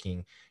be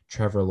taking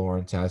Trevor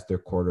Lawrence as their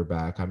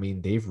quarterback. I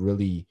mean, they've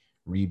really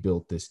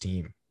rebuilt this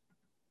team.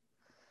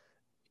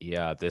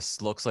 Yeah,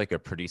 this looks like a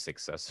pretty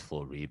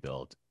successful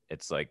rebuild.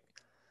 It's like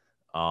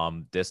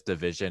this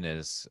division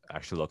is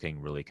actually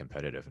looking really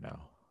competitive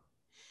now.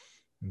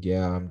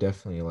 Yeah, I'm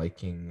definitely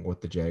liking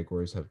what the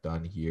Jaguars have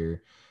done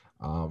here.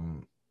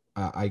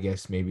 I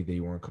guess maybe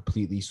they weren't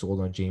completely sold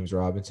on James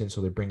Robinson,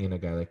 so they're bringing a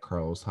guy like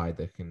Carlos Hyde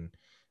that can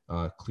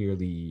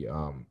clearly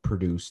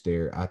produce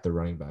there at the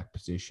running back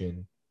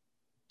position.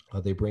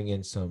 They bring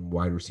in some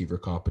wide receiver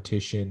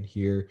competition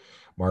here.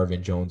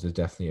 Marvin Jones is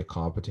definitely a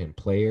competent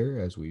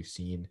player, as we've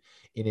seen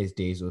in his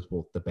days with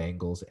both the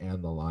Bengals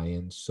and the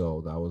Lions.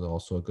 So that was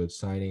also a good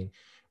signing.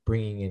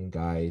 Bringing in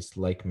guys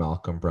like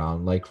Malcolm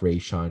Brown, like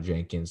Rayshawn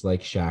Jenkins,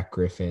 like Shaq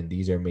Griffin.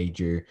 These are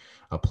major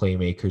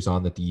playmakers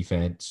on the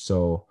defense.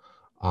 So,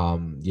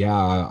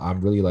 yeah,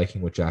 I'm really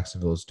liking what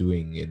Jacksonville is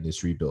doing in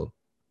this rebuild.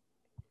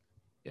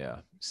 Yeah,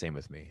 same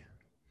with me.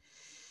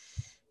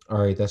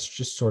 All right, that's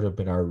just sort of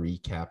been our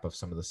recap of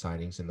some of the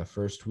signings in the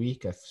first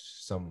week. If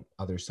some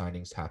other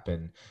signings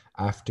happen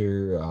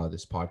after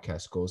this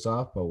podcast goes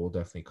up, but we'll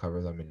definitely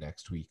cover them in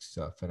next week's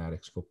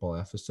Fanatics football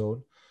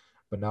episode.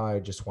 But now I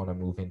just want to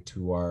move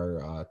into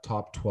our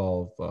top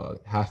 12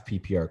 half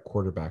PPR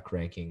quarterback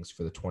rankings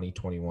for the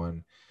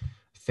 2021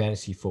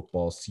 fantasy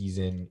football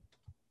season.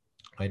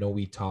 I know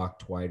we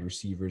talked wide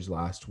receivers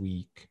last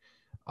week.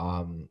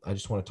 I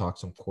just want to talk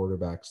some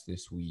quarterbacks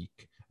this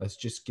week. Let's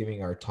just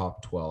giving our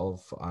top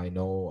 12. I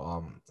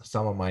know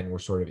some of mine were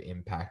sort of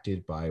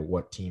impacted by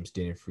what teams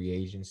did in free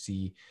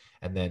agency.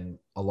 And then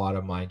a lot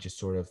of mine just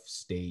sort of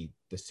stayed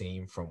the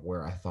same from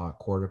where I thought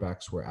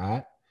quarterbacks were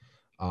at.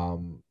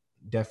 Um,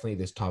 Definitely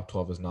this top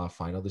 12 is not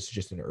final. This is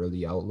just an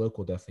early outlook.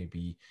 We'll definitely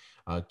be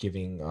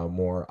giving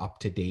more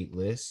up-to-date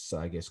lists,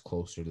 I guess,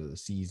 closer to the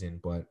season.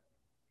 But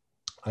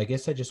I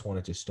guess I just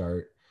wanted to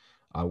start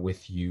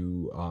with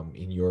you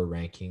in your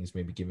rankings,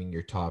 maybe giving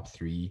your top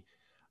three.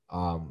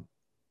 Um,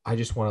 I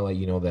just want to let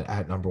you know that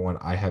at number one,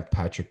 I have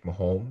Patrick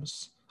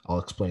Mahomes. I'll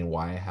explain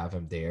why I have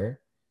him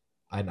there.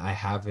 And I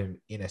have him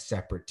in a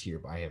separate tier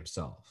by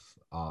himself.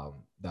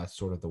 That's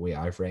sort of the way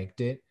I've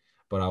ranked it.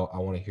 But I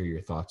want to hear your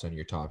thoughts on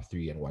your top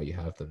three and why you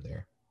have them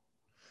there.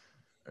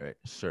 All right,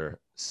 sure.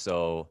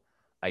 So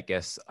I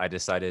guess I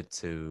decided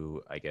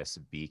to, I guess,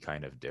 be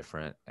kind of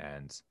different,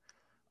 and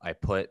I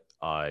put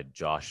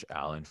Josh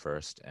Allen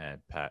first and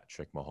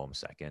Patrick Mahomes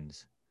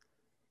second,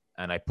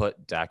 and I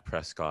put Dak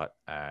Prescott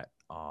at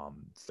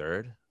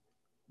third.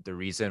 The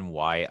reason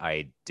why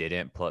I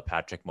didn't put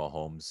Patrick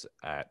Mahomes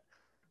at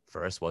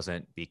first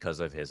wasn't because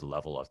of his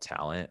level of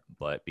talent,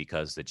 but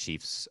because the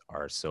Chiefs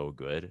are so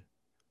good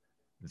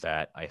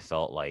that I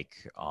felt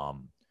like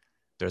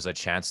there's a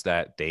chance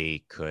that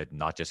they could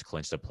not just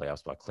clinch the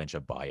playoffs, but clinch a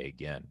bye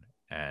again.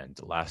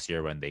 And last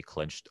year, when they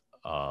clinched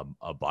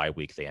a bye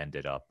week, they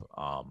ended up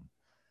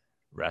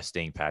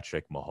resting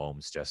Patrick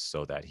Mahomes just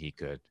so that he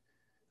could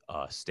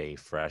stay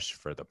fresh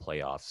for the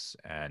playoffs.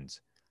 And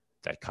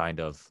that kind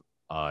of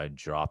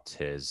dropped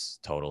his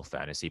total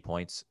fantasy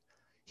points.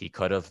 He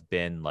could have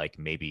been like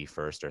maybe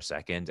first or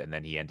second, and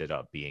then he ended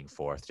up being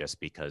fourth just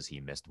because he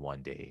missed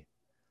one day.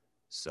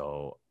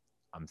 So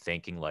I'm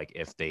thinking like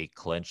if they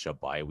clinch a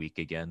bye week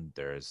again,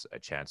 there's a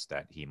chance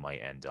that he might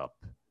end up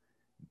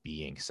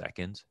being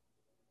second.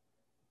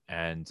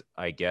 And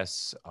I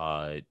guess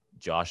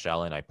Josh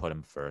Allen, I put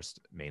him first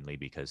mainly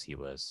because he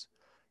was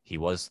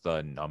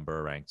the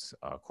number ranked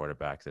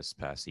quarterback this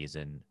past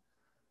season.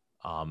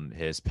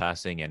 His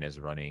passing and his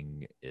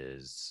running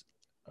is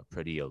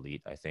pretty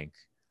elite, I think.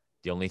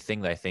 The only thing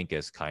that I think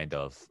is kind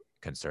of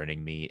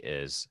concerning me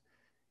is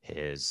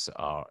his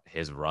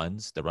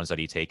runs. The runs that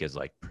he take is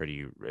like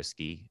pretty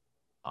risky.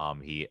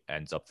 He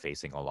ends up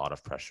facing a lot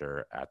of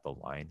pressure at the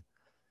line.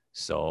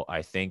 So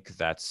I think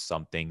that's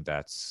something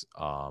that's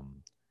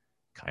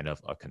kind of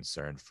a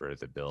concern for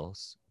the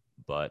Bills.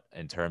 But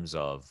in terms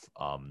of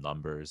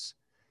numbers,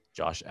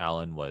 Josh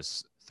Allen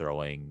was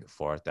throwing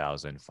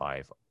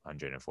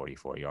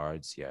 4,544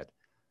 yards. He had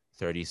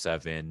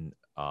 37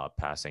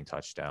 passing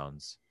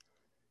touchdowns.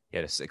 He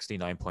had a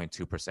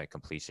 69.2%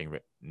 completion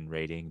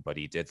rating, but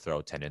he did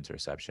throw 10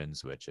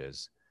 interceptions, which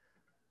is,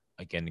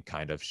 again,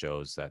 kind of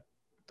shows that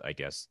I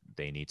guess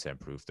they need to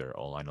improve their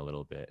O line a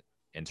little bit.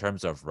 In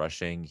terms of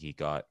rushing, he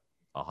got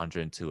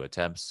 102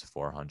 attempts,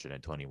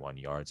 421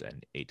 yards,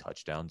 and 8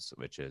 touchdowns,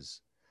 which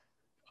is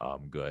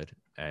good.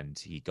 And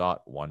he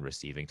got one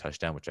receiving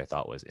touchdown, which I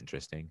thought was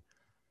interesting.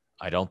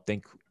 I don't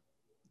think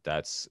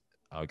that's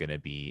going to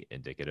be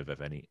indicative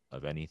of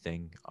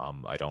anything.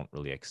 I don't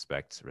really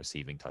expect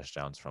receiving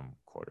touchdowns from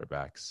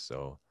quarterbacks.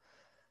 So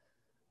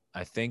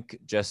I think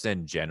just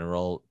in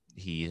general,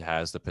 he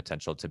has the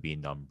potential to be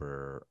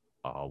number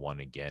one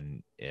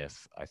again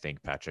if I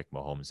think Patrick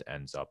Mahomes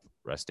ends up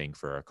resting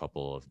for a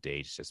couple of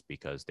days just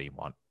because they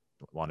want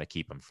to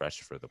keep him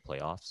fresh for the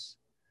playoffs.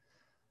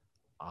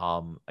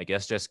 I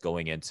guess just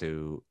going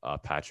into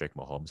Patrick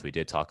Mahomes, we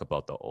did talk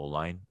about the O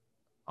line.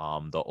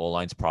 The O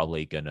line's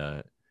probably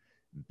gonna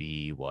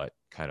be what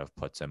kind of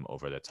puts him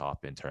over the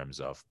top in terms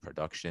of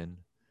production.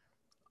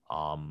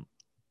 Um,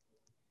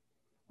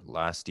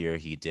 Last year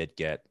he did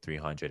get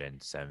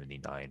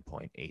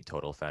 379.8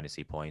 total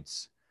fantasy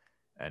points,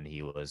 and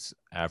he was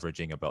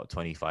averaging about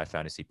 25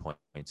 fantasy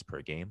points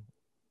per game.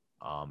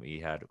 He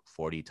had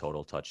 40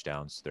 total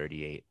touchdowns,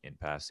 38 in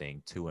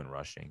passing, 2 in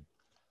rushing.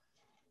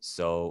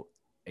 So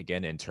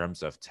again, in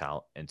terms of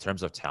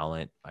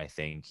talent, I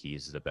think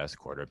he's the best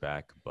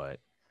quarterback. But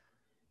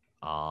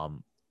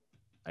um,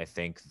 I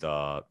think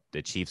the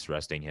Chiefs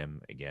resting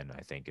him again,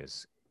 I think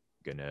is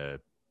gonna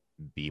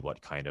be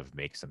what kind of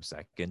makes him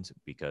second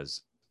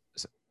because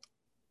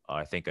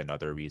I think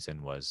another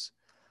reason was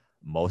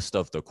most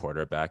of the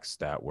quarterbacks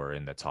that were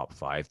in the top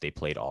five, they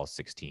played all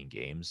 16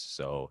 games.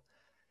 So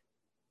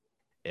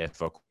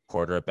if a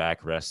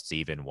quarterback rests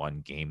even one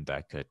game,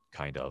 that could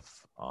kind of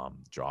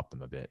drop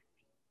them a bit.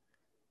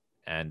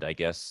 And I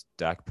guess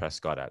Dak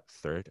Prescott at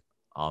third.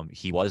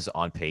 He was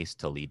on pace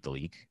to lead the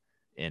league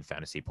in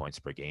fantasy points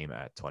per game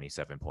at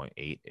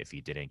 27.8 if he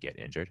didn't get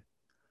injured.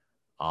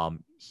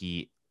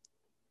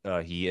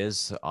 He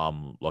is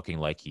looking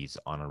like he's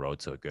on a road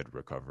to a good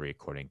recovery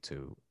according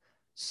to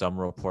some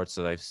reports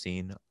that I've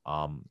seen.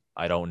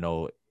 I don't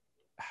know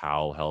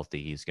how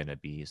healthy he's going to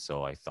be,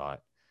 so I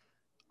thought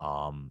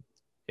um,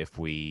 if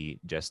we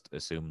just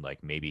assume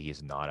like maybe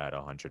he's not at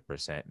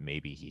 100%,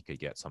 maybe he could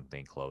get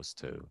something close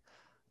to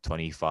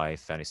 25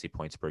 fantasy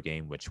points per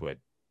game, which would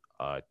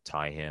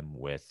tie him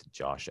with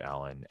Josh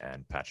Allen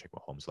and Patrick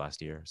Mahomes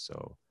last year.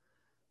 So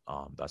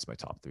that's my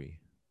top three.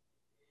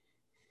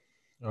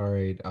 All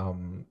right.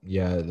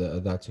 Yeah,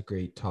 that's a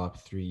great top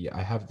three.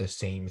 I have the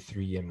same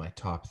three in my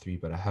top three,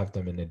 but I have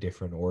them in a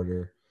different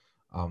order.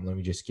 Let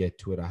me just get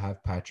to it. I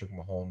have Patrick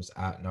Mahomes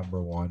at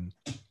number one.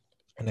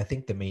 And I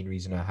think the main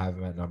reason I have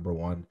him at number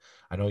one,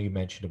 I know you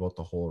mentioned about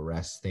the whole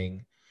rest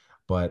thing,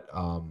 but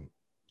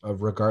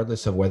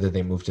regardless of whether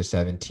they move to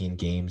 17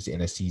 games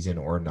in a season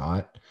or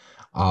not,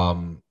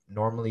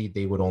 normally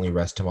they would only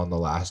rest him on the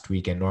last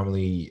week. And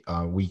normally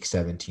week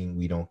 17,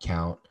 we don't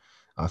count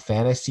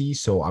fantasy.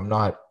 So I'm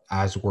not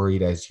as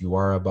worried as you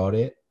are about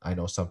it. I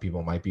know some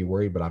people might be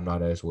worried, but I'm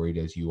not as worried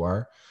as you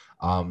are.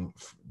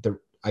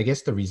 I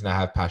guess the reason I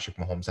have Patrick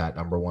Mahomes at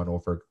number one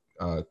over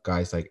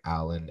guys like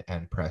Allen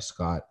and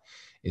Prescott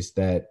is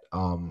that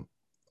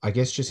I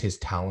guess just his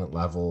talent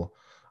level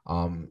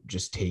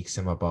just takes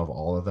him above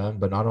all of them.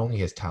 But not only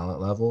his talent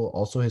level,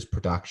 also his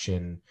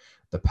production.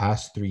 The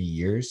past 3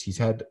 years,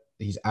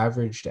 he's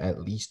averaged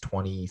at least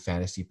 20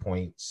 fantasy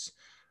points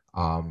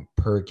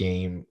per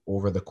game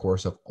over the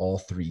course of all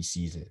 3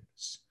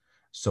 seasons.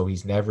 So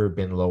he's never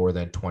been lower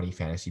than 20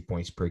 fantasy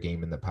points per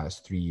game in the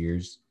past 3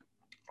 years.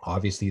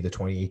 Obviously, the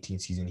 2018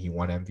 season, he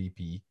won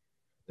MVP.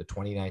 The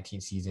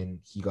 2019 season,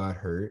 he got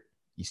hurt.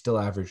 He still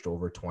averaged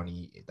over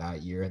 20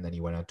 that year, and then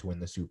he went on to win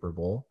the Super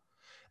Bowl.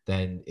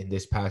 Then in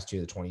this past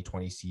year, the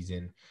 2020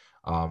 season,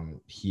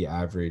 he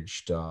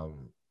averaged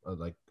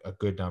like a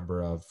good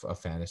number of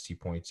fantasy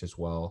points as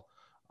well.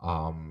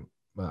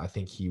 I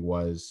think he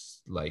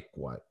was like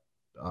what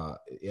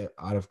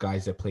out of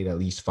guys that played at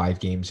least 5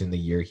 games in the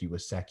year, he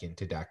was second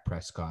to Dak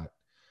Prescott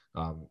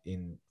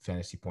in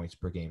fantasy points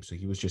per game. So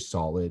he was just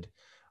solid.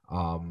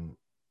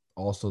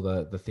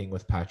 Also, the thing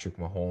with Patrick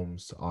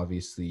Mahomes,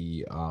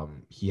 obviously,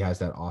 he has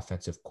that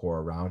offensive core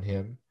around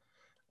him,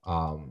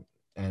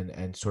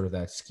 and sort of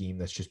that scheme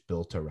that's just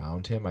built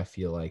around him. I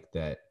feel like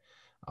that.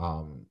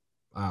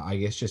 I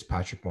guess just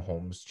Patrick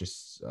Mahomes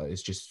just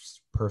is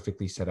just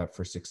perfectly set up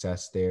for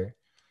success there.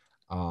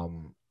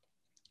 Um,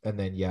 and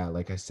then yeah,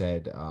 like I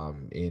said,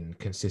 in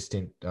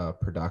consistent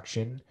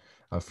production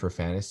for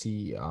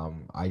fantasy,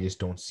 I just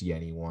don't see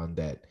anyone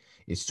that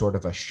is sort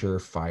of a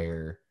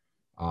surefire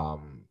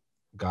um,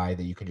 guy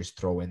that you can just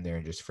throw in there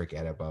and just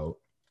forget about.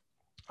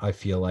 I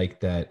feel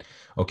like that.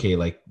 Okay,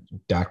 like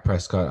Dak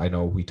Prescott. I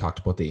know we talked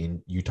about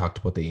you talked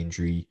about the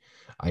injury.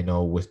 I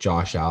know with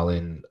Josh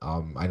Allen.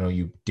 I know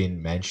you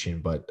didn't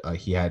mention, but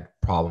he had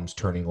problems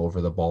turning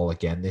over the ball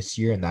again this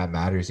year, and that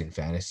matters in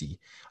fantasy.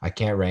 I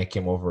can't rank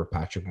him over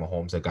Patrick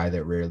Mahomes, a guy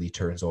that rarely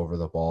turns over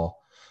the ball.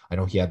 I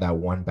know he had that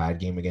one bad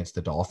game against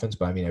the Dolphins,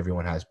 but I mean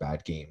everyone has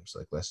bad games.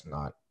 Like let's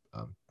not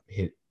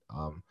hit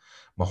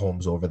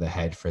Mahomes over the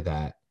head for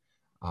that.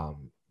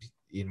 Um,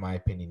 in my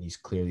opinion, he's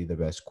clearly the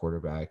best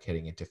quarterback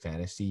heading into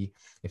fantasy.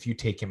 If you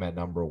take him at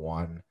number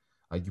one,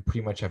 you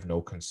pretty much have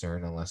no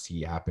concern unless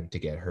he happened to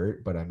get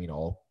hurt. But I mean,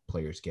 all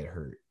players get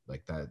hurt.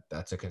 Like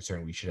that's a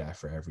concern we should have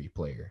for every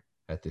player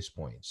at this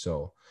point.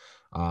 So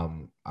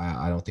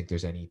I don't think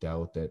there's any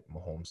doubt that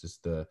Mahomes is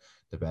the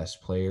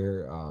best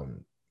player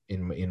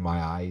in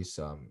my eyes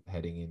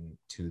heading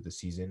into the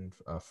season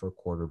for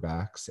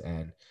quarterbacks.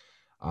 And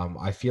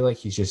I feel like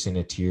he's just in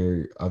a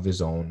tier of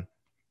his own.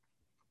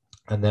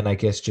 And then I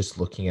guess just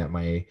looking at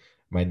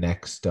my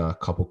next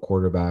couple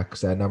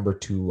quarterbacks. At number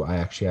two, I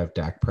actually have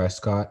Dak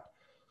Prescott.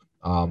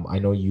 I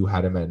know you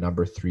had him at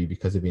number three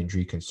because of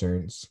injury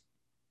concerns.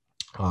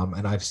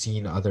 And I've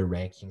seen other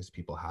rankings,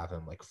 people have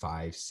him like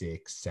 5,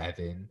 6,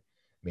 7,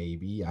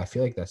 maybe. I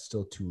feel like that's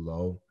still too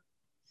low.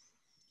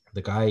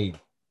 The guy,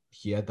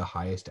 he had the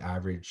highest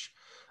average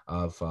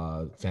of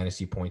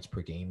fantasy points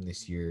per game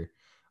this year.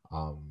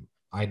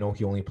 I know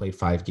he only played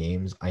 5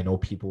 games. I know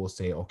people will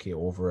say, okay,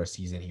 over a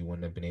season, he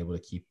wouldn't have been able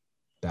to keep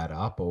that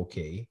up.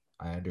 Okay,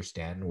 I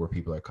understand where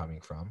people are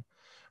coming from.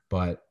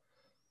 But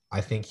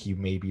I think he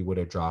maybe would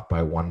have dropped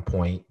by 1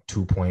 point,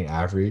 2 point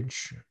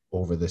average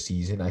over the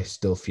season. I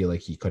still feel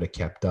like he could have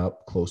kept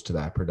up close to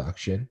that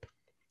production.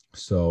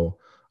 So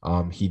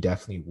he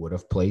definitely would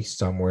have placed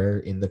somewhere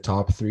in the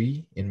top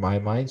three in my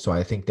mind. So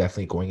I think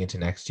definitely going into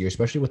next year,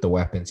 especially with the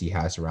weapons he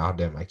has around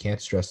him, I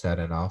can't stress that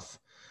enough.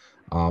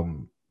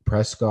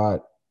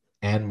 Prescott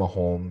and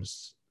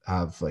Mahomes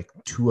have like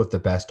two of the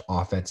best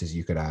offenses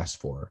you could ask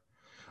for.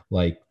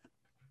 Like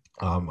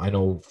I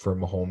know for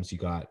Mahomes, you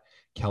got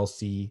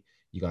Kelsey,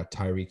 you got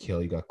Tyreek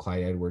Hill, you got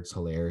Clyde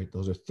Edwards-Helaire.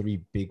 Those are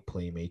three big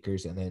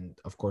playmakers. And then,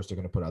 of course, they're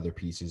going to put other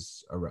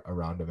pieces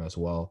around him as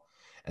well.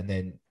 And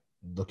then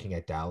looking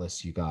at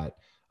Dallas, you got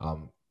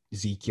um,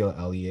 Ezekiel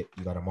Elliott,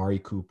 you got Amari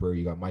Cooper,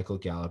 you got Michael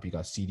Gallup, you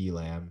got CeeDee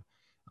Lamb.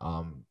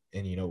 And,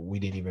 we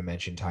didn't even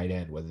mention tight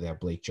end, whether they have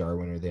Blake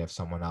Jarwin or they have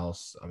someone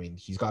else. I mean,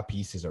 he's got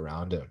pieces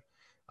around him.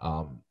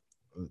 Um,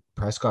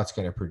 Prescott's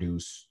going to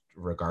produce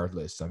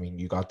regardless. I mean,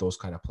 you got those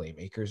kind of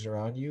playmakers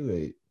around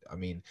you. I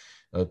mean,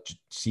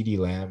 CeeDee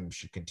Lamb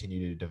should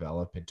continue to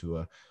develop into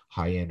a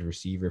high end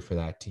receiver for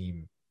that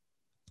team.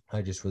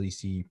 I just really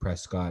see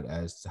Prescott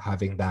as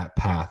having that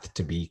path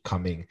to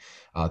becoming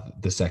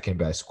the second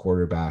best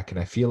quarterback. And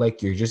I feel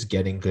like you're just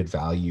getting good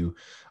value.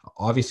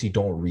 Obviously,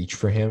 don't reach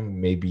for him,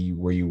 maybe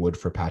where you would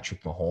for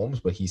Patrick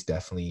Mahomes, but he's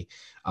definitely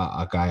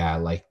a guy I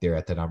like there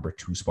at the number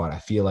two spot. I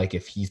feel like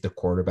if he's the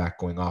quarterback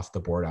going off the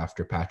board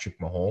after Patrick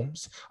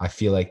Mahomes, I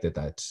feel like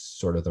that's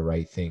sort of the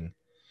right thing.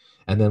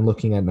 And then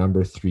looking at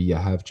number three,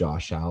 I have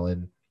Josh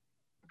Allen.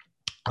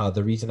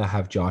 The reason I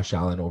have Josh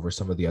Allen over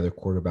some of the other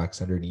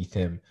quarterbacks underneath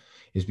him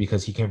is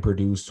because he can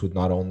produce with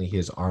not only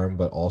his arm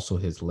but also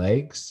his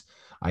legs.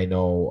 I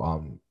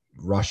know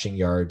rushing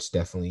yards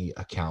definitely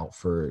account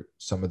for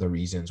some of the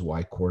reasons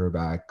why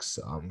quarterbacks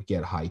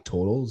get high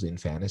totals in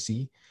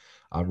fantasy.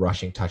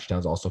 Rushing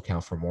touchdowns also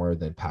count for more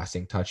than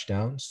passing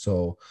touchdowns,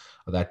 so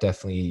that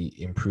definitely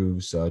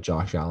improves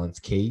Josh Allen's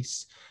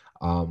case.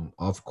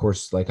 Of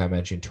course, like I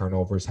mentioned,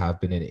 turnovers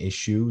have been an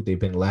issue. They've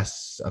been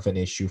less of an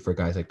issue for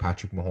guys like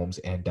Patrick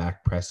Mahomes and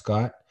Dak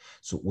Prescott,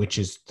 so which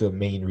is the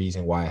main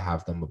reason why I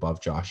have them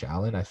above Josh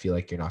Allen. I feel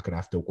like you're not going to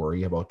have to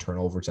worry about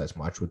turnovers as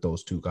much with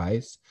those two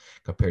guys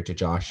compared to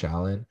Josh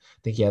Allen. I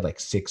think he had like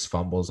 6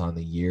 fumbles on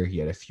the year. He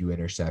had a few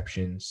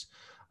interceptions.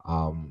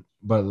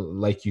 But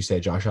like you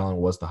said, Josh Allen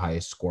was the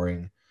highest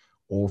scoring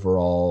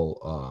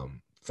overall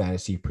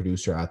fantasy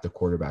producer at the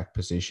quarterback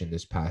position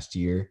this past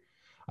year.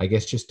 I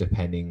guess just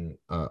depending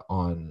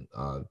on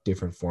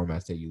different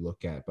formats that you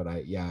look at. But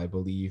I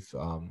believe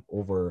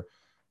over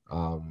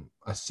a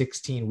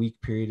 16-week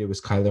period, it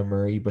was Kyler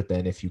Murray. But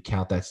then if you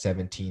count that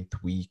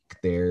 17th week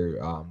there,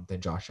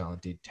 then Josh Allen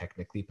did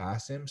technically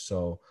pass him.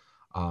 So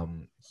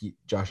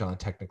Josh Allen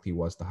technically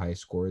was the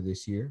highest scorer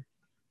this year.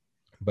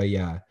 But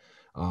yeah,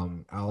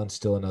 Allen's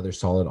still another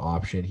solid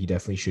option. He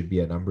definitely should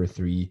be at number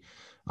three.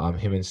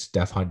 Him and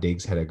Stephon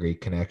Diggs had a great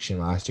connection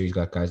last year. He's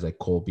got guys like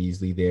Cole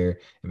Beasley there,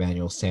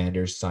 Emmanuel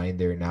Sanders signed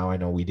there. Now I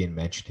know we didn't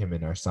mention him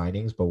in our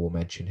signings, but we'll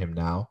mention him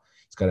now.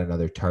 He's got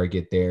another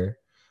target there.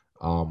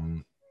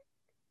 Um,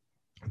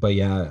 but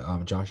yeah,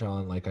 Josh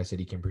Allen, like I said,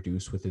 he can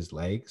produce with his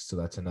legs, so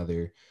that's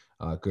another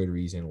good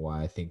reason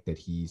why I think that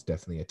he's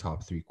definitely a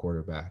top three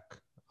quarterback.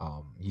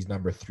 He's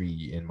number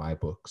three in my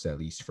books, at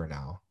least for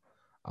now.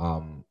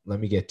 Let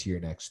me get to your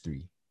next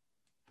three.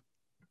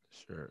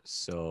 Sure.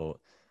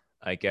 So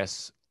I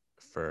guess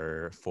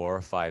for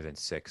 4, 5, and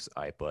 6,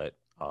 I put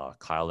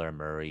Kyler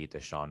Murray,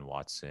 Deshaun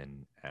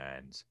Watson,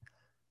 and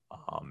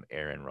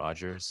Aaron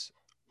Rodgers.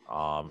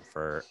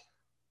 For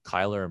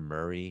Kyler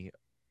Murray,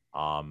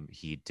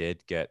 he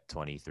did get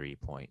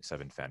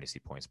 23.7 fantasy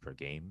points per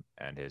game,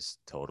 and his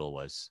total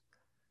was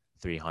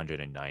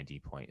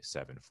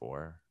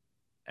 390.74.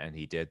 And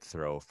he did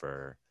throw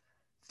for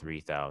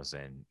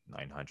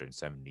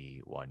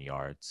 3,971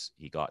 yards.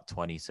 He got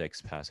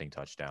 26 passing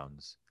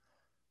touchdowns.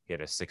 He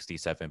had a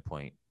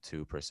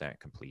 67.2%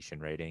 completion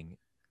rating.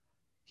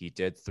 He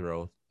did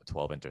throw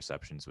 12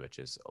 interceptions, which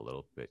is a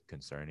little bit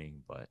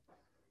concerning, but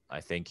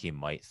I think he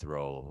might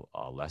throw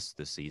less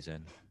this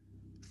season.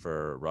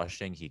 For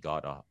rushing, he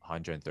got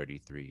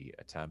 133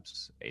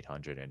 attempts,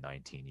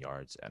 819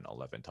 yards, and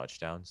 11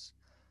 touchdowns.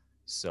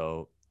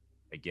 So,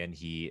 again,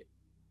 he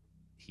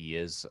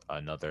is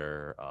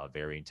another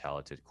very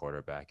talented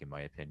quarterback, in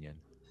my opinion.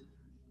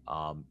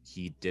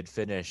 He did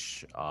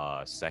finish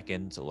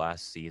second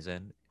last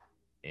season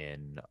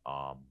in,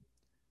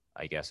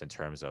 I guess, in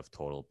terms of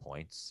total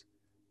points,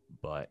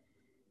 but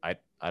I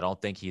don't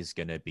think he's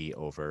gonna be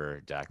over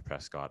Dak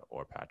Prescott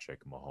or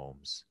Patrick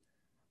Mahomes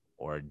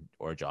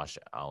or Josh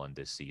Allen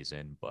this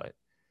season, but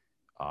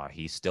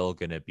he's still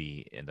gonna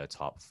be in the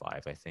top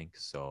 5, I think.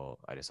 So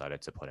I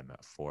decided to put him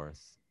at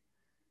 4th,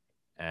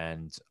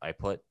 and I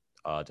put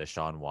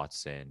Deshaun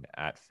Watson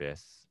at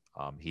 5th.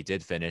 He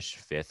did finish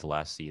 5th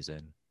last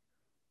season.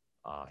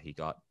 He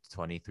got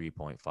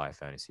 23.5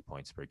 fantasy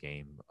points per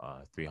game,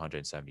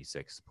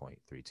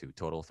 376.32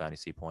 total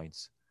fantasy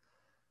points.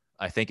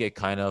 I think it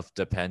kind of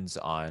depends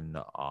on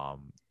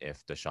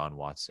if Deshaun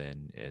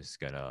Watson is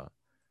gonna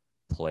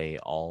play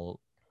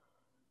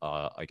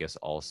I guess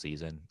all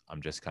season.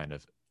 I'm just kind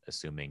of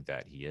assuming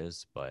that he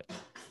is, but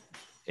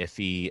if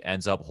he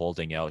ends up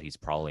holding out, he's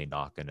probably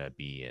not gonna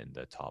be in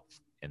the top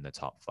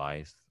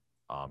 5.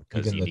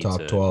 Because Even you the need top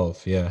to,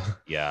 12. Yeah.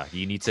 yeah,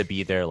 you need to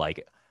be there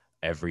like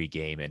every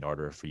game in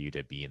order for you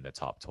to be in the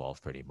top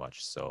 12 pretty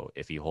much. So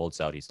if he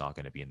holds out, he's not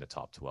going to be in the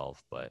top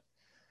 12, but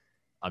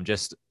I'm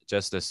just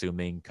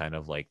assuming kind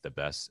of like the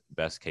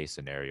best case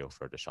scenario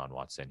for Deshaun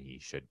Watson, he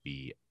should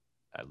be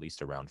at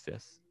least around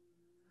 5th.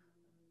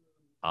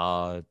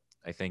 I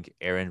think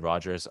Aaron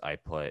Rodgers I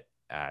put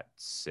at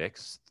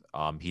 6th.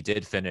 He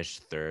did finish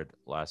 3rd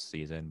last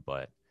season,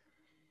 but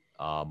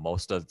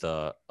most of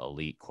the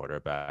elite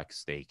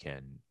quarterbacks, they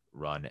can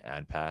run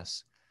and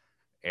pass.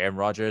 Aaron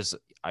Rodgers,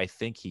 I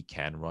think he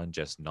can run,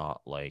 just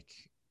not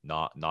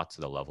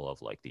to the level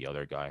of like the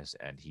other guys,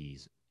 and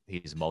he's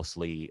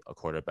mostly a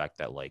quarterback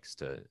that likes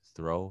to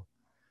throw.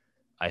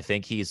 I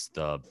think he's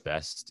the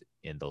best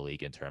in the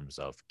league in terms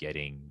of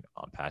getting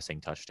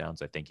passing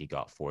touchdowns. I think he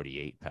got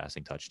 48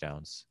 passing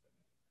touchdowns.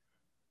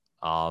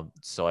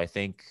 So I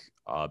think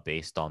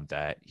based on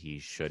that, he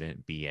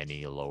shouldn't be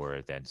any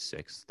lower than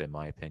 6th, in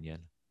my opinion.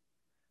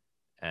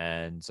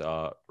 And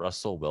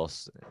Russell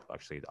Wilson,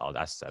 actually,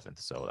 that's 7th.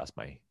 So that's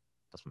my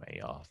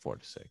 4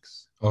 to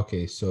 6.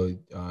 Okay, so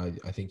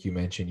I think you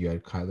mentioned you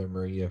had Kyler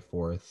Murray at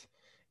 4th,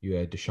 you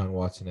had Deshaun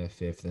Watson at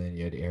 5th, and then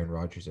you had Aaron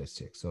Rodgers at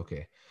 6th.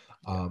 Okay.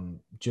 Yeah.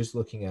 Just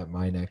looking at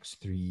my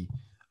next three,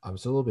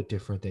 it's a little bit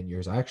different than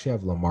yours. I actually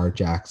have Lamar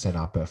Jackson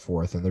up at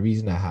 4th, and the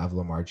reason I have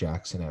Lamar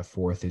Jackson at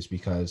 4th is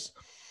because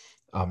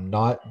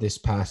not this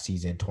past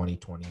season,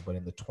 2020, but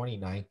in the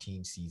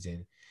 2019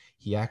 season,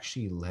 he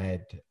actually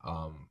led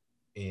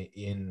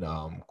in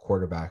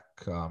quarterback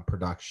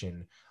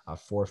production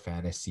for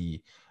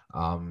fantasy.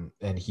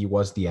 And he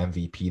was the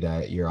MVP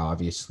that year,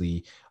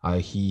 obviously.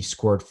 He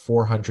scored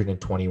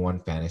 421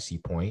 fantasy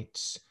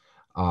points,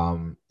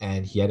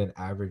 and he had an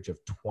average of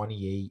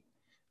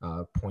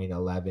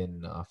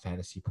 28.11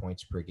 fantasy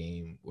points per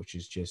game, which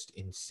is just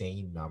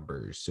insane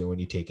numbers. So when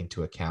you take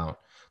into account,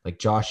 like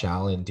Josh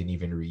Allen didn't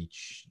even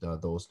reach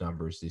those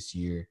numbers this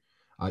year.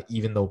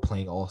 Even though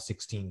playing all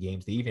 16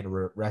 games, they even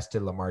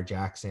rested Lamar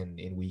Jackson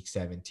in week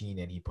 17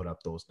 and he put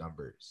up those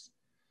numbers.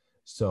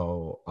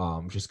 So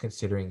just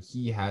considering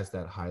he has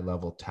that high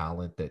level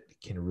talent that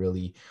can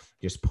really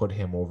just put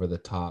him over the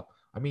top.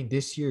 I mean,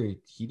 this year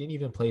he didn't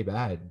even play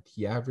bad.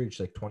 He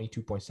averaged like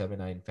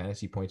 22.79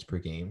 fantasy points per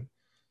game.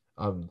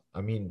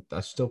 I mean,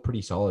 that's still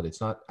pretty solid. It's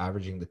not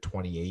averaging the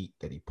 28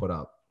 that he put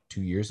up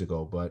 2 years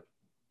ago, but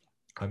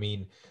I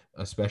mean,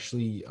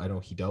 especially I know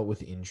he dealt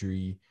with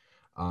injury.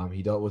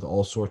 He dealt with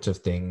all sorts of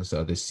things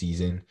this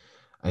season,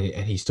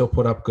 and he still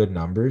put up good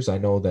numbers. I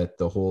know that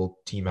the whole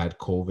team had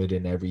COVID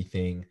and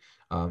everything.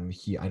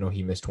 I know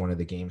he missed one of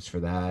the games for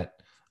that.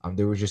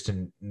 There was just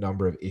a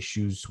number of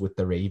issues with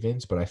the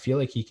Ravens, but I feel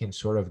like he can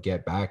sort of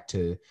get back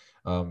to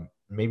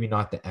maybe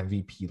not the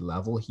MVP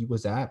level he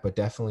was at, but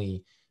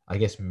definitely, I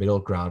guess, middle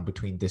ground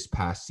between this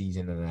past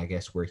season and I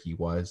guess where he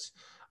was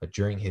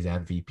during his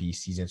MVP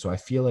season. So I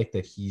feel like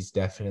that he's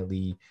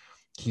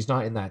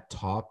not in that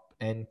top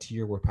end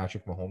tier where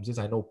Patrick Mahomes is.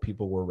 I know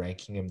people were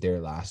ranking him there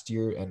last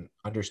year, and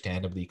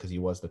understandably because he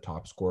was the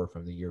top scorer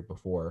from the year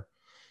before.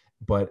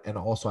 But and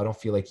also I don't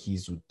feel like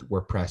he's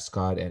where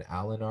Prescott and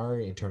Allen are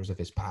in terms of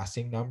his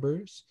passing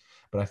numbers.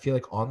 But I feel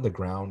like on the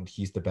ground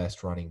he's the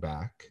best running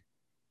back.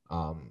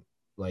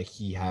 Like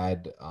he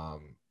had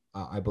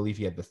I believe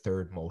he had the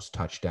third most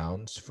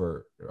touchdowns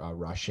for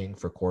rushing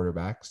for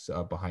quarterbacks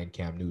behind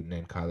Cam Newton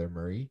and Kyler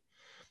Murray.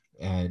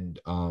 And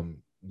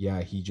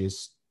yeah, he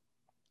just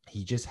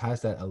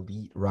has that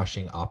elite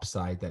rushing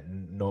upside that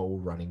no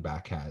running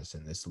back has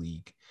in this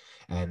league.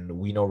 And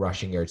we know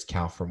rushing yards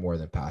count for more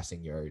than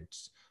passing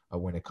yards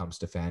when it comes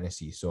to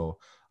fantasy. So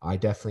I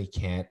definitely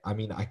can't. I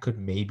mean, I could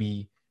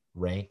maybe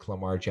rank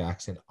Lamar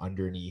Jackson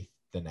underneath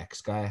the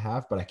next guy I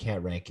have, but I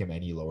can't rank him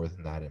any lower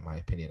than that, in my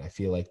opinion. I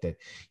feel like that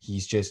he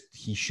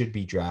should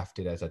be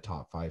drafted as a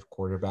top 5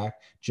 quarterback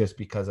just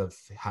because of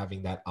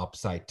having that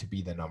upside to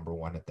be the number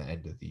one at the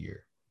end of the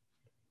year.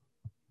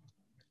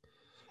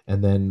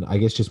 And then I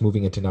guess just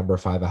moving into number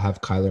 5, I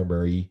have Kyler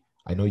Murray.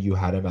 I know you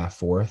had him at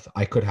 4th.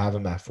 I could have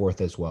him at 4th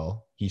as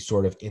well. He's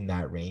sort of in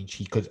that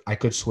range. I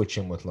could switch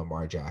him with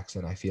Lamar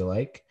Jackson, I feel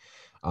like.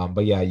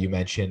 But yeah, you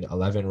mentioned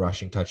 11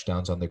 rushing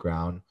touchdowns on the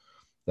ground.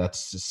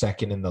 That's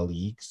second in the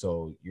league.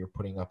 So he's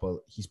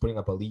putting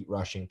up elite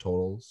rushing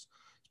totals.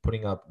 He's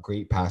putting up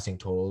great passing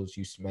totals.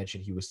 You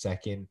mentioned he was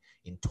second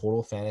in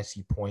total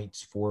fantasy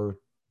points for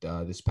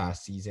this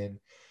past season.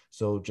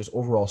 So just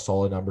overall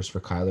solid numbers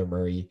for Kyler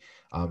Murray.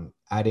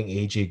 Adding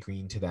AJ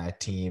Green to that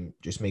team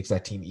just makes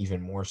that team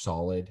even more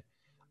solid.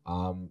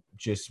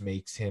 Just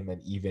makes him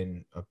an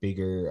even a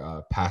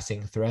bigger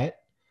passing threat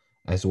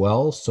as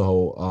well.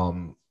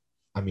 So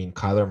I mean,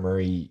 Kyler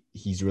Murray,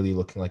 he's really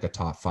looking like a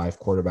top 5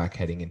 quarterback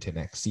heading into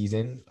next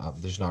season.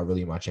 There's not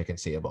really much I can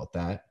say about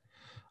that.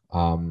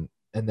 And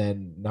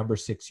then number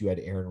 6, you had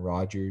Aaron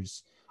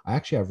Rodgers. I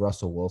actually have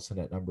Russell Wilson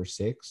at number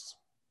 6.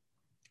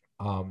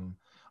 Um,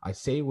 I'd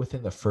say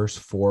within the first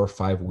 4 or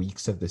 5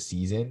 weeks of the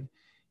season,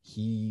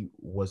 he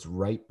was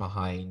right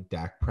behind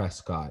Dak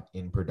Prescott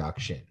in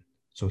production.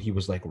 So he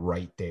was like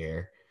right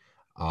there.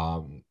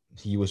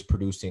 He was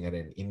producing at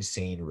an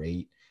insane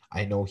rate.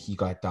 I know he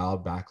got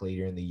dialed back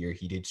later in the year.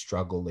 He did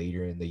struggle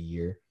later in the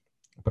year.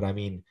 But I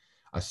mean,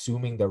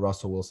 assuming that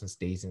Russell Wilson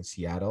stays in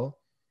Seattle,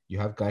 you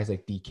have guys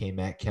like DK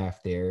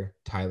Metcalf there,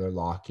 Tyler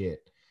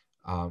Lockett.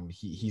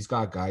 He's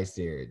got guys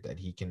there that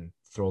he can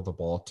throw the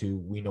ball to.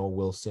 We know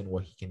Wilson,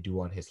 what he can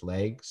do on his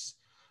legs.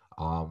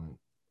 Um,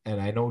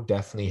 and I know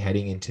definitely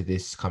heading into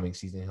this coming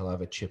season, he'll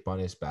have a chip on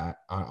his back,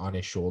 on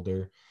his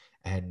shoulder,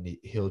 and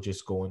he'll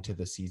just go into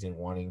the season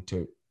wanting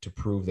to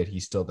prove that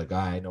he's still the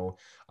guy. I know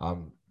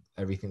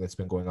everything that's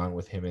been going on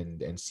with him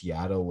in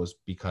Seattle was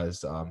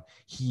because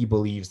he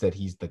believes that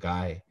he's the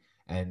guy,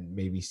 and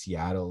maybe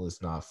Seattle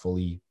is not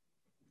fully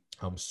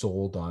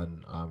sold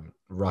on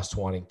Russ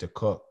wanting to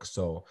cook.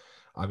 So,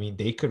 I mean,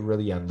 they could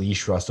really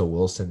unleash Russell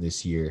Wilson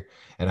this year.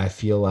 And I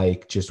feel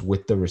like just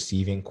with the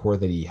receiving core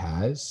that he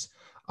has,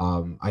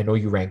 I know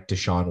you ranked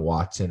Deshaun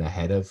Watson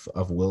ahead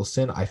of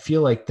Wilson. I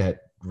feel like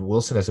that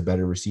Wilson has a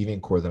better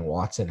receiving core than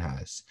Watson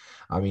has.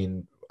 I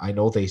mean, I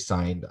know they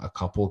signed a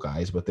couple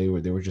guys, but they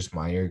were just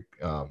minor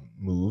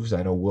moves.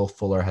 I know Will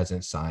Fuller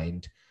hasn't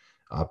signed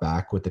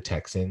back with the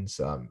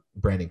Texans.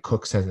 Brandon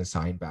Cooks hasn't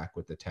signed back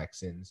with the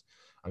Texans.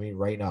 I mean,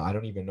 right now, I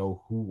don't even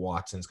know who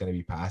Watson's going to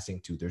be passing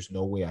to. There's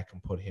no way I can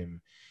put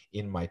him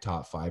in my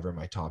top 5 or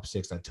my top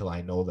 6 until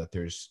I know that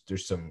there's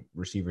some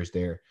receivers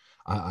there.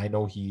 I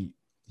know he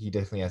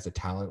definitely has a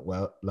talent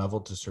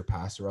level to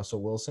surpass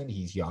Russell Wilson.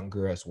 He's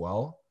younger as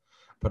well,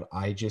 but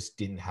I just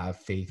didn't have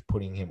faith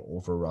putting him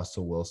over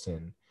Russell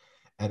Wilson.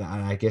 And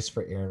I guess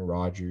for Aaron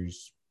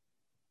Rodgers,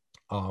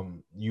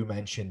 you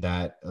mentioned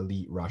that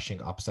elite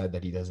rushing upside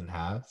that he doesn't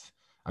have.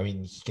 I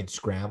mean, he can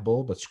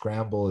scramble, but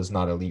scramble is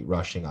not elite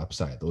rushing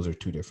upside. Those are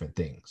two different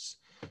things.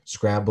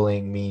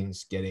 Scrambling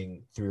means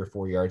getting 3 or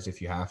 4 yards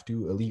if you have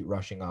to. Elite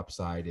rushing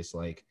upside is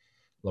like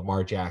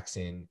Lamar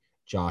Jackson,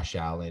 Josh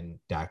Allen,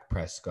 Dak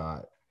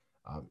Prescott,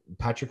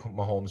 Patrick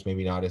Mahomes,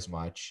 maybe not as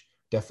much.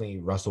 Definitely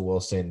Russell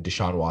Wilson,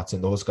 Deshaun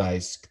Watson. Those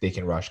guys, they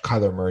can rush.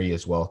 Kyler Murray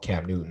as well,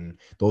 Cam Newton.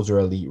 Those are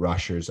elite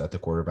rushers at the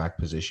quarterback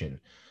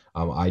position.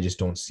 I just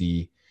don't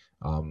see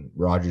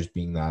Rodgers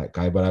being that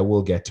guy, but I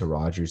will get to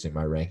Rodgers in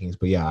my rankings.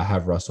 But yeah, I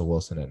have Russell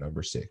Wilson at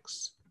number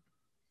 6.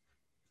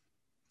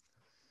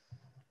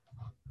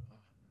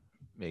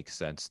 Makes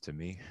sense to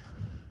me.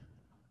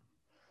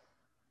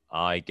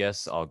 I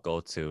guess I'll go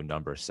to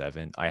number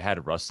 7. I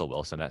had Russell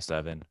Wilson at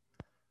 7.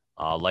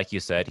 Like you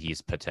said,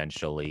 he's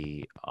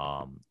potentially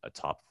a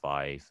top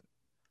 5.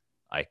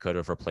 I could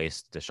have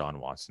replaced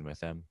Deshaun Watson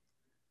with him.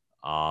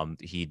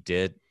 He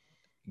did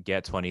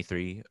get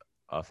 23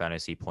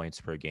 fantasy points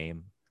per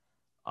game.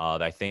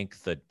 I think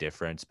the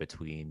difference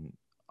between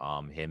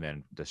him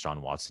and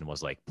Deshaun Watson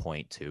was like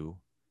 0.2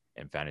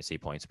 in fantasy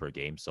points per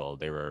game. So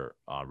they were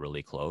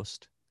really close.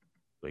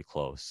 Really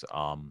close.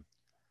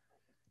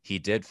 He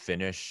did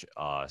finish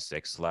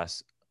sixth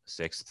last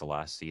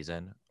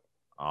season.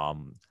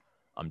 I'm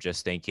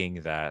just thinking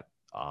that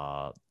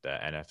the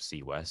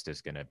NFC West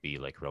is going to be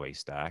like really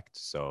stacked.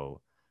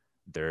 So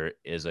there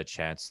is a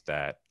chance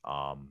that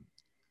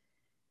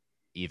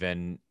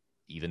even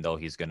though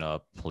he's going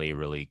to play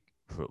really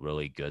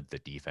good, the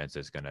defense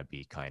is going to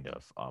be kind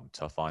of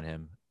tough on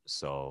him.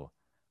 So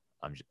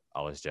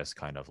I was just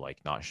kind of like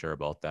not sure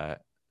about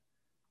that.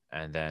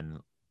 And then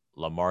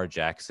Lamar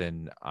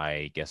Jackson,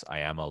 I guess I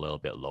am a little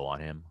bit low on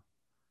him.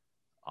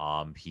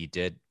 He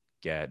did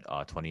get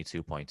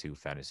 22.2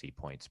 fantasy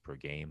points per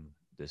game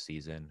this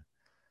season.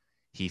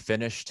 He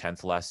finished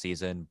 10th last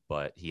season,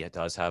 but he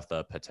does have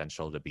the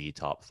potential to be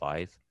top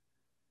 5.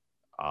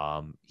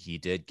 He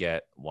did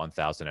get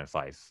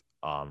 1,005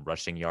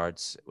 rushing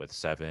yards with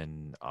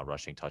 7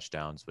 rushing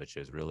touchdowns, which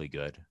is really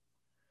good.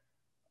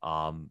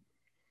 I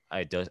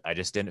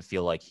just didn't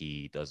feel like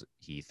he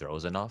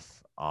throws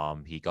enough.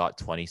 He got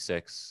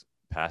 26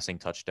 passing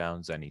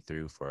touchdowns and he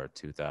threw for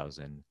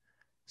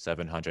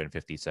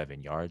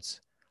 2,757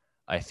 yards.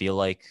 I feel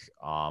like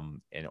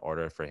in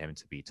order for him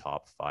to be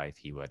top 5,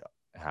 he would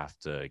have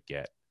to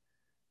get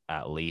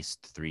at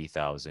least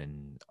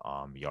 3,000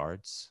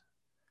 yards.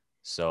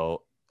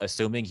 So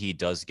assuming he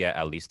does get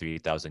at least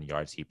 3,000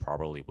 yards, he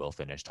probably will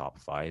finish top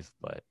 5,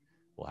 but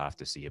we'll have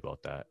to see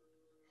about that.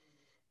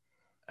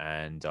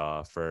 And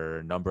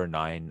for number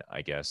 9,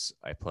 I guess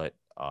I put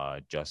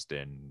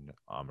Justin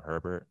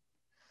Herbert.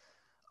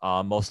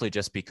 Mostly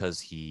just because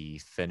he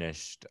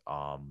finished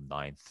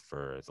 9th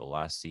for the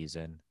last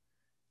season.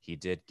 he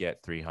did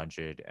get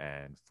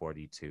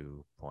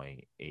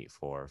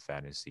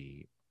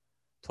 342.84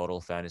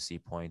 total fantasy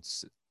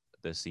points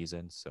this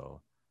season.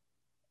 So,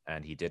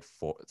 and he did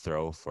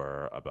throw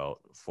for about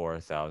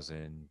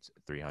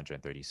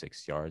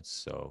 4,336 yards.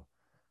 So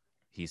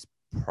he's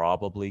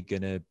probably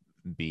going to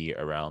be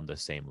around the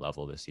same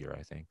level this year,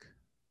 I think.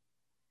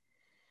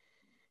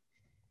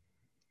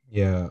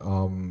 Yeah,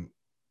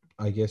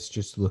 I guess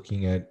just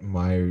looking at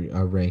my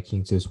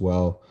rankings as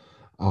well,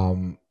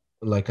 um,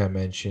 like I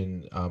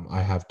mentioned,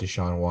 I have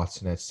Deshaun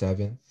Watson at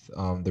seventh.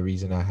 The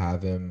reason I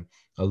have him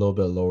a little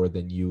bit lower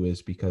than you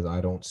is because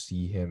I don't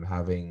see him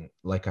having,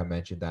 like I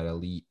mentioned, that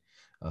elite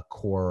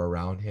core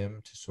around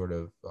him to sort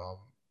of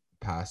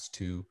pass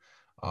to.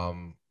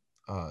 Um,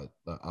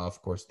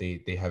 of course,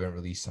 they haven't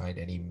really signed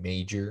any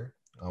major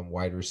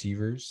wide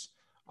receivers.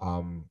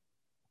 Um,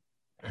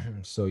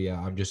 so yeah,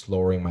 I'm just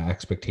lowering my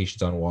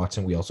expectations on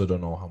Watson. We also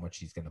don't know how much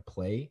he's going to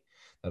play.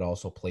 That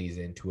also plays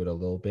into it a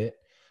little bit.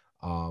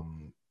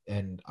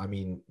 And I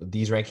mean,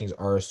 these rankings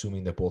are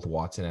assuming that both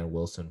Watson and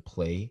Wilson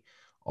play.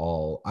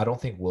 I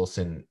don't think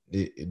Wilson,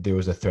 there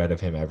was a threat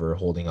of him ever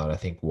holding out. I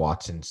think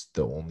Watson's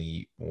the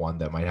only one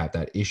that might have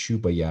that issue.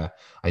 But yeah,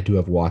 I do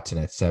have Watson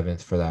at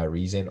seventh for that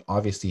reason.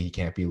 Obviously, he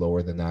can't be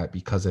lower than that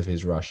because of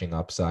his rushing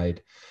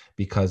upside,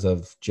 because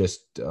of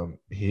just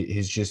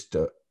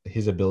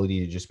his ability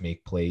to just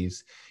make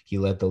plays. He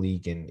led the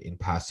league in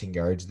passing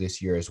yards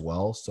this year as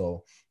well.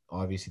 So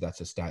obviously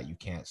that's a stat you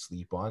can't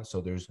sleep on. So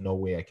there's no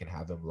way I can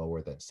have him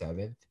lower than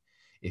seventh.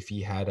 If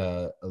he had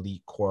a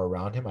elite core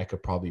around him, I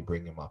could probably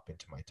bring him up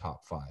into my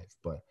top five.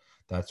 But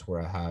that's where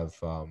I have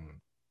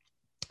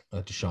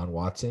Deshaun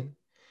Watson.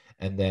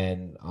 And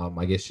then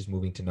I guess just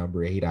moving to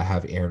number eight, I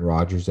have Aaron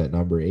Rodgers at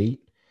number eight.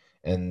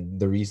 And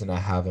the reason I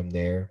have him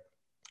there,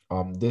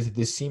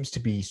 this seems to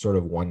be sort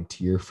of one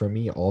tier for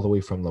me, all the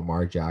way from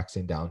Lamar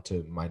Jackson down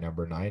to my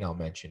number nine. I'll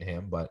mention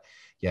him, but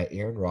yeah,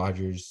 Aaron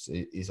Rodgers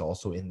is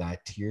also in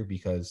that tier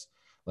because,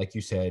 like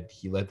you said,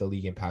 he led the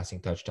league in passing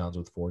touchdowns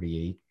with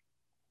 48.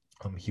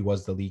 He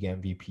was the league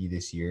MVP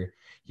this year.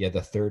 He had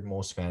the third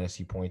most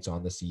fantasy points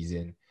on the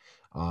season.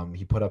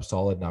 He put up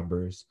solid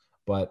numbers,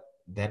 but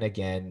then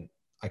again,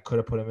 I could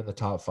have put him in the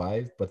top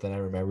five, but then I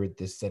remembered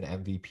this is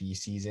an MVP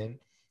season.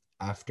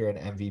 After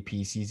an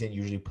MVP season,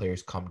 usually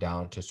players come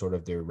down to sort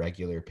of their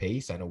regular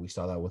pace. I know we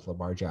saw that with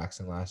Lamar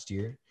Jackson last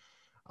year.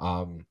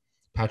 Um,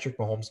 Patrick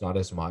Mahomes, not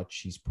as much.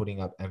 He's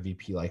putting up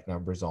MVP like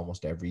numbers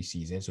almost every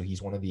season. So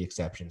he's one of the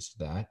exceptions to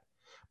that.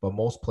 But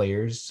most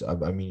players,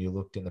 I mean, you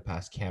looked in the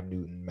past, Cam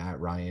Newton, Matt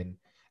Ryan,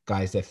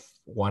 guys that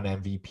won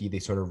MVP, they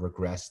sort of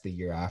regress the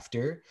year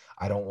after.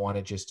 I don't want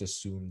to just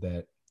assume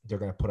that they're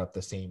going to put up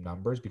the same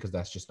numbers because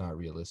that's just not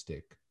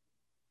realistic.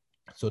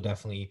 So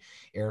definitely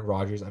Aaron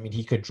Rodgers. I mean,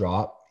 he could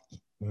drop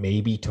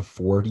maybe to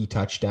 40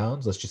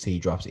 touchdowns. Let's just say he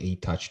drops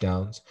 8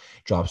 touchdowns,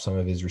 drops some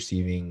of his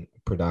receiving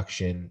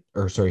production,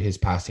 or sorry, his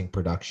passing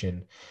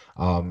production.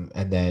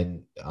 And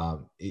then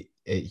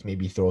it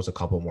maybe throws a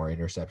couple more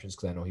interceptions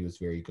because I know he was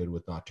very good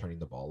with not turning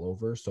the ball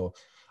over. So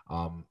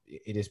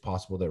it is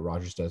possible that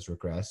Rodgers does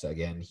regress.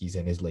 Again, he's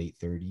in his late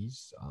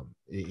 30s.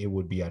 It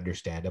would be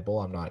understandable.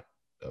 I'm not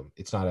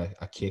it's not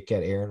a kick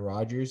at Aaron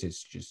Rodgers.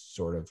 It's just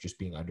sort of just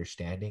being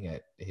understanding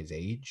at his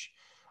age,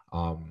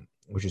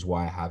 which is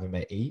why I have him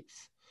at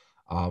eighth.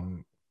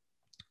 Um,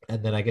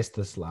 and then I guess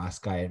this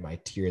last guy in my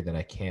tier that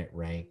I can't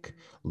rank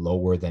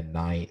lower than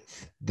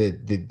ninth.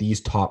 These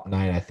top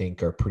nine I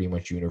think are pretty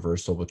much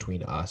universal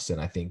between us,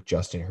 and I think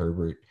Justin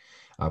Herbert,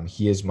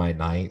 he is my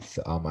ninth.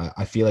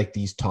 I feel like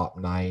these top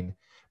nine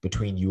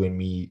between you and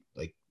me,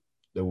 like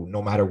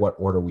no matter what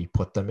order we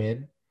put them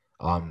in,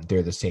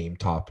 they're the same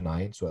top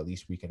nine. So at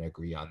least we can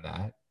agree on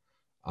that.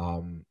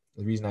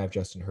 The reason I have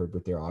Justin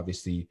Herbert there,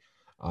 obviously,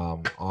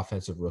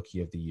 offensive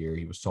rookie of the year.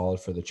 He was solid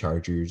for the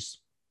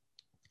Chargers.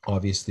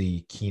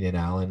 Obviously, Keenan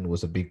Allen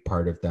was a big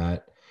part of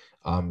that.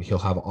 He'll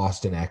have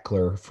Austin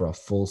Eckler for a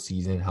full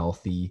season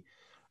healthy.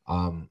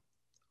 Um,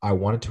 I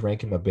wanted to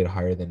rank him a bit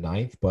higher than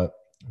ninth, but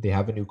they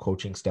have a new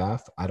coaching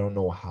staff. I don't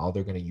know how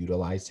they're going to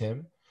utilize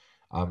him.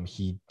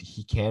 He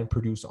can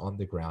produce on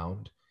the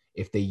ground.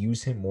 If they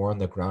use him more on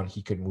the ground,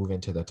 he could move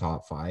into the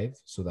top five.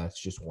 So that's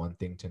just one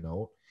thing to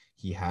note.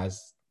 He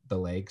has the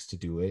legs to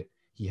do it.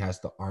 He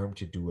has the arm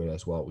to do it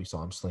as well. We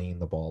saw him slinging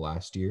the ball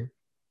last year.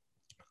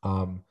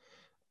 Um,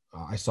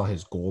 I saw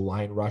his goal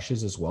line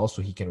rushes as well,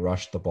 so he can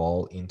rush the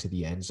ball into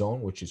the end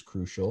zone, which is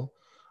crucial.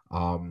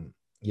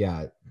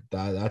 Yeah,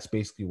 that's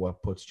basically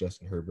what puts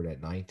Justin Herbert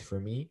at ninth for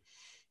me.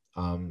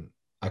 Um,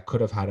 I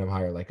could have had him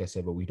higher, like I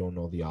said, but we don't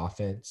know the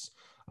offense.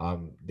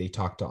 They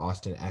talked to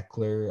Austin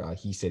Eckler.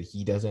 He said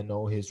he doesn't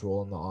know his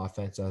role in the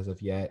offense as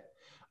of yet.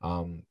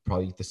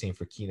 Probably the same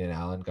for Keenan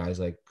Allen, guys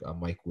like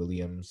Mike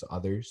Williams,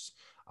 others.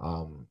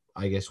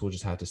 I guess we'll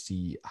just have to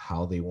see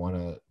how they want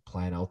to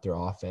plan out their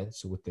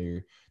offense with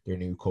their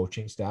new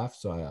coaching staff.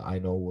 So I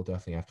know we'll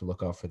definitely have to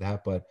look out for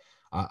that. But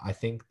I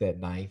think that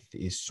ninth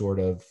is sort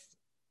of,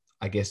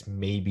 I guess,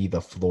 maybe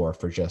the floor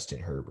for Justin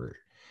Herbert.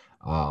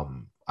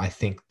 I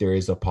think there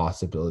is a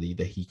possibility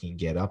that he can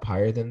get up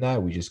higher than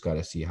that. We just got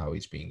to see how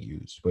he's being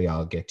used. But yeah,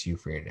 I'll get to you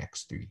for your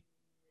next three.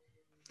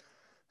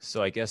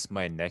 So I guess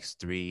my next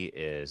three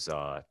is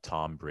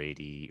Tom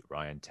Brady,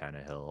 Ryan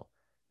Tannehill,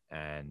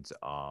 and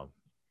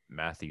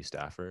Matthew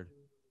Stafford.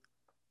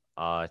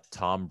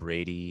 Tom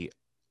Brady,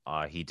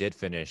 he did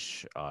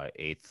finish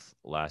eighth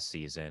last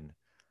season.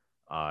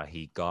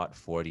 He got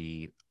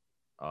 40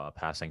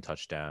 passing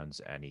touchdowns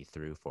and he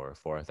threw for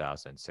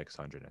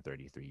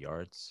 4,633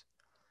 yards.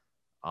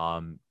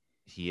 Um,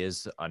 he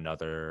is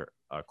another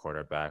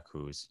quarterback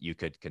who's you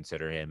could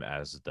consider him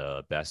as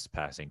the best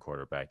passing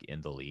quarterback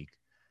in the league,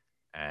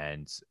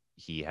 and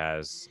he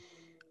has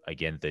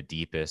again the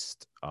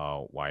deepest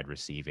wide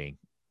receiving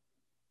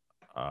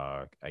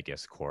I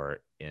guess core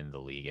in the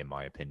league in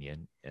my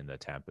opinion. In the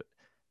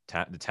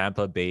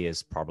Tampa Bay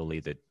is probably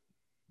the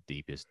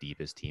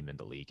deepest team in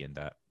the league in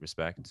that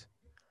respect.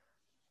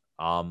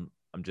 I'm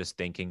just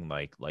thinking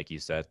like you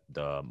said,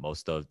 the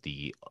most of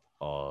the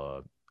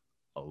uh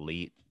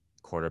elite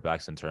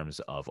quarterbacks in terms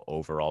of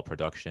overall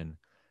production,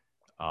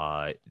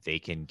 they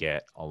can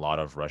get a lot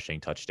of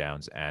rushing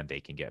touchdowns and they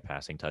can get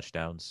passing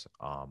touchdowns.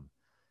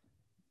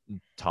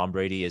 Tom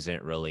Brady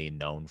isn't really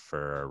known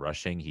for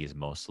rushing. He's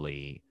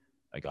mostly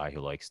a guy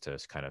who likes to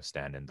kind of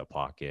stand in the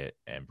pocket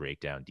and break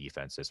down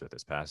defenses with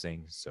his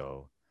passing.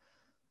 So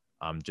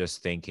I'm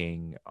just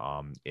thinking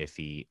if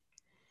he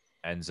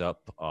ends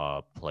up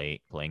playing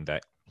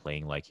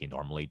like he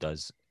normally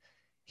does,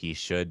 he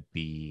should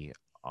be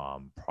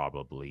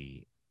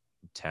probably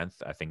 10th.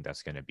 I think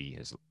that's going to be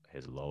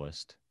his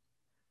lowest.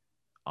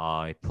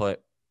 I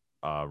put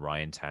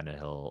Ryan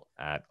Tannehill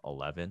at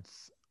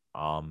 11th.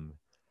 Um,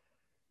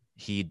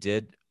 he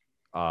did.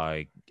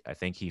 I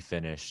think he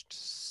finished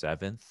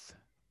 7th,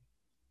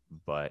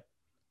 but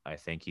I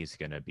think he's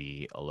going to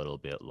be a little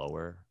bit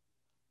lower.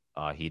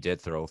 He did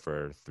throw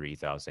for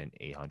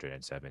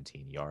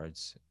 3,817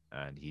 yards,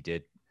 and he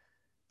did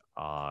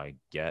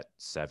get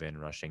 7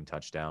 rushing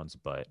touchdowns.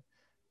 But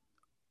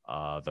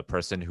the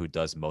person who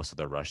does most of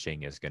the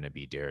rushing is going to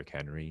be Derrick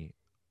Henry.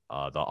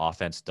 The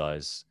offense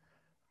does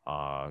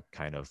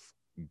kind of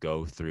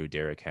go through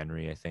Derrick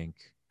Henry, I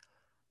think.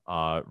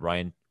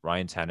 Ryan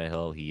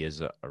Tannehill, he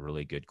is a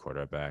really good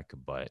quarterback,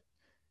 but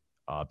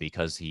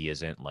because he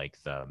isn't like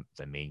the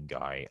main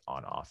guy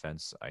on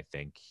offense, I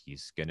think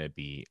he's gonna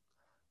be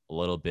a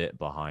little bit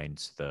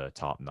behind the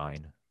top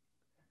nine.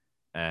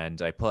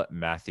 And I put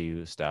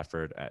Matthew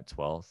Stafford at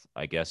 12th,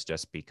 I guess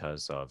just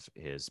because of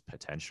his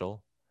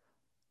potential.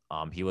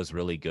 He was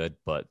really good,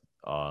 but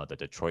the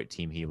Detroit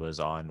team he was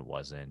on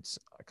wasn't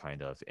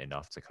kind of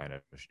enough to kind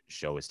of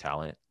show his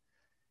talent.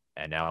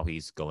 And now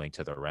he's going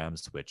to the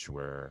Rams, which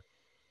were,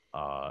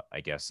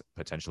 I guess,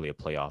 potentially a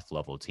playoff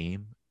level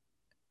team.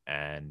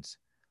 And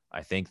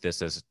I think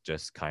this is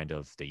just kind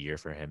of the year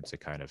for him to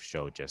kind of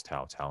show just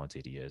how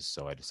talented he is.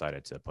 So I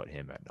decided to put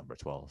him at number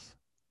 12.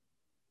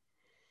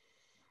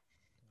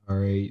 All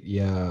right,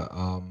 yeah.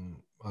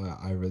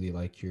 I really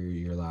like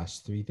your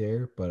last three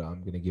there, but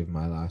I'm gonna give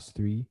my last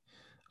three.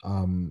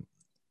 Um,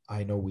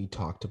 I know we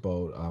talked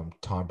about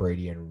Tom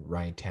Brady and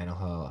Ryan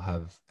Tannehill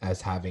have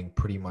as having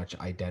pretty much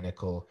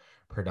identical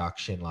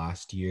production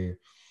last year.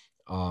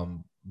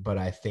 But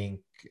I think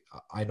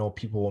I know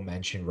people will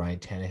mention Ryan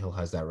Tannehill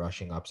has that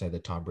rushing upside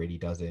that Tom Brady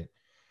doesn't.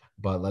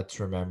 But let's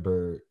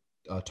remember,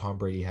 Tom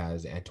Brady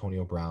has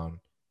Antonio Brown,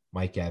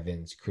 Mike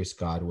Evans, Chris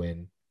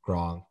Godwin,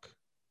 Gronk,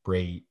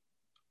 Brait.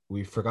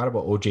 We forgot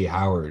about OJ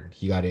Howard.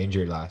 He got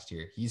injured last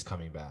year. He's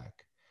coming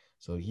back.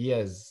 So he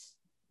has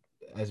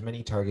as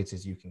many targets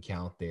as you can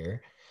count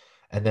there.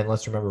 And then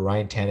let's remember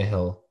Ryan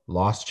Tannehill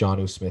lost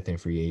Jonnu Smith in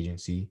free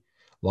agency,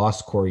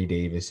 lost Corey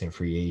Davis in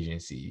free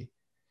agency.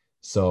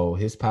 So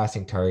his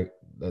passing target,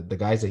 the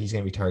guys that he's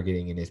going to be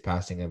targeting in his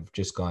passing have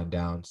just gone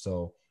down.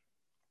 So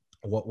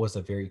what was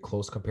a very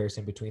close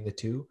comparison between the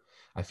two?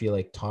 I feel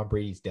like Tom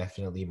Brady's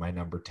definitely my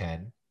number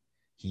 10.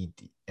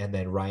 And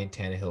then Ryan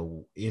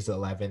Tannehill is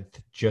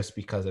 11th just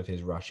because of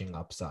his rushing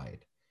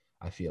upside.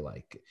 I feel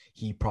like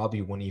he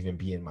probably wouldn't even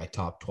be in my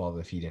top 12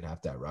 if he didn't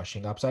have that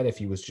rushing upside. If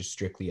he was just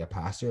strictly a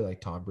passer like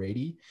Tom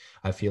Brady,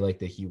 I feel like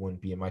that he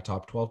wouldn't be in my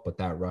top 12, but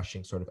that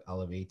rushing sort of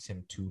elevates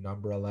him to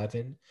number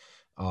 11.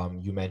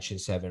 You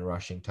mentioned 7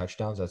 rushing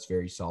touchdowns. That's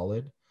very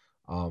solid.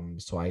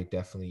 So I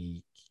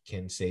definitely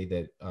can say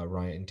that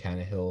Ryan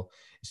Tannehill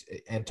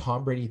and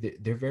Tom Brady,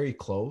 they're very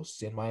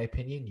close in my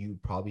opinion. You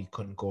probably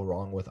couldn't go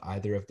wrong with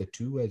either of the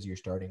two as your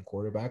starting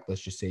quarterback.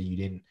 Let's just say you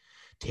didn't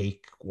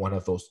take one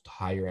of those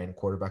higher end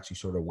quarterbacks, you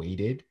sort of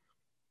waited.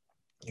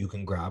 You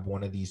can grab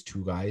one of these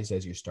two guys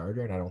as your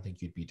starter, and I don't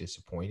think you'd be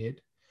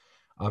disappointed.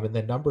 And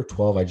then number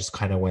 12, I just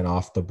kind of went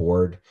off the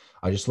board.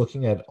 Just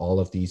looking at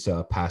all of these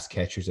pass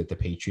catchers that the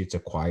Patriots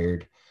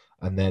acquired.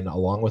 And then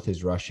along with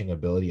his rushing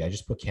ability, I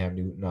just put Cam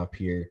Newton up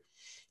here.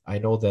 I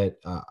know that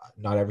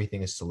not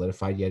everything is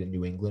solidified yet in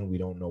New England. We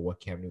don't know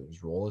what Cam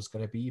Newton's role is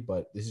going to be,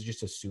 but this is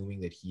just assuming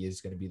that he is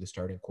going to be the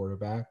starting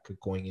quarterback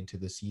going into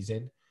the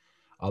season.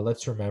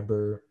 Let's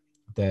remember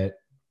that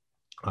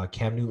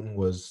Cam Newton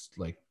was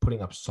like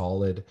putting up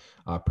solid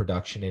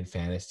production in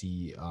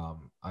fantasy.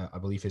 I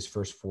believe his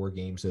first 4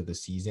 games of the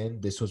season,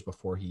 this was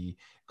before he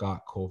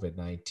got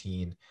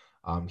COVID-19.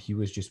 He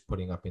was just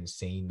putting up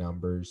insane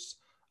numbers.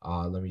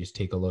 Let me just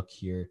take a look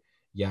here.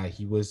 Yeah,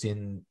 he was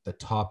in the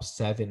top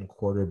 7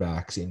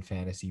 quarterbacks in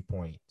fantasy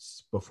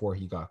points before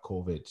he got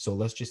COVID. So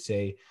let's just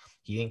say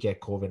he didn't get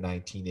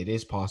COVID-19. It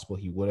is possible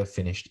he would have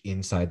finished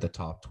inside the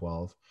top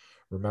 12.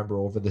 Remember,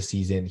 over the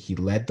season, he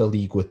led the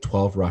league with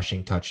 12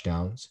 rushing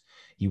touchdowns.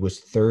 He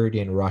was third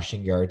in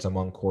rushing yards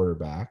among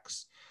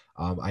quarterbacks.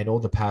 I know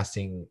the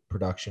passing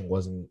production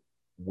wasn't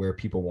where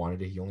people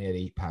wanted it. He only had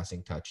 8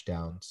 passing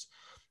touchdowns,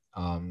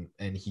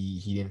 and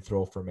he didn't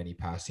throw for many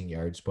passing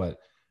yards. But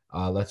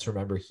let's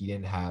remember he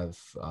didn't have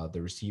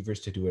the receivers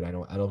to do it. I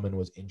know Edelman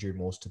was injured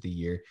most of the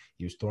year.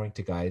 He was throwing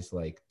to guys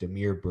like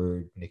Demir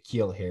Bird,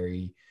 N'Keal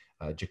Harry,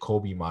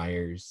 Jacoby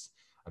Myers.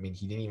 I mean,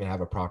 he didn't even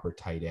have a proper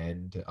tight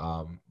end.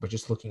 But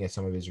just looking at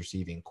some of his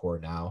receiving core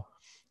now,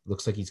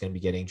 looks like he's going to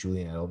be getting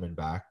Julian Edelman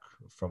back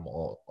from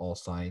all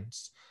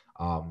signs.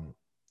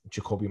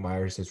 Jacoby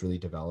Myers has really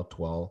developed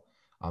well.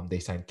 They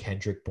signed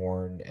Kendrick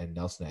Bourne and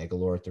Nelson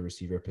Aguilar at the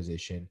receiver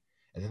position.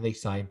 And then they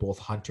signed both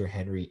Hunter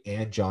Henry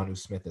and Jonnu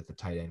Smith at the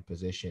tight end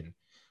position.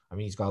 I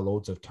mean, he's got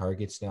loads of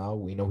targets now.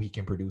 We know he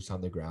can produce on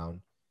the ground.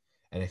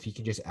 And if he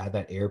can just add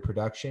that air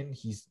production,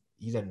 he's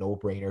a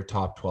no-brainer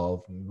top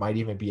 12, might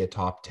even be a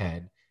top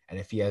 10. And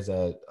if he has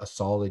a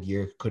solid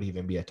year, could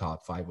even be a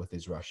top 5 with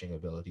his rushing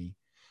ability.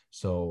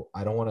 So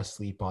I don't want to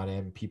sleep on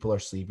him. People are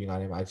sleeping on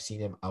him. I've seen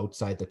him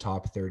outside the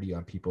top 30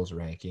 on people's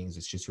rankings.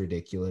 It's just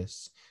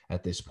ridiculous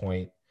at this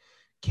point.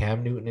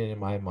 Cam Newton, in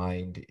my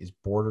mind, is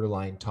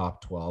borderline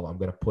top 12. I'm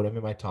going to put him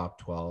in my top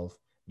 12,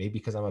 maybe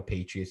because I'm a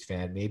Patriots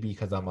fan, maybe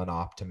because I'm an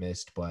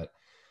optimist, but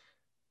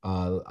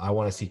I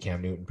want to see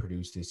Cam Newton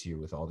produce this year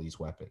with all these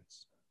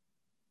weapons.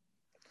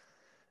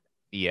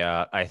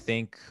 Yeah, I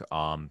think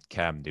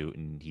Cam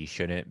Newton, he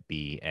shouldn't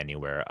be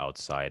anywhere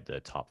outside the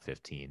top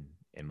 15,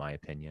 in my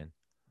opinion.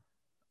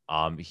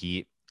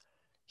 He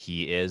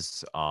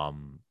is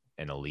an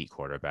elite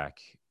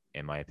quarterback,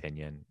 in my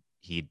opinion.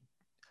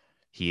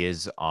 He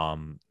is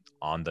on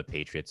the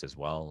Patriots as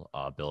well.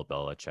 Bill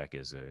Belichick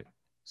is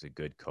a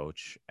good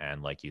coach,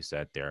 and like you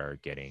said, they're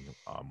getting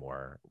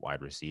more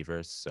wide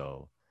receivers.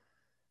 So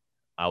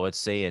I would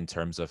say in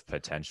terms of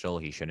potential,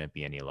 he shouldn't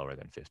be any lower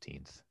than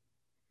 15th.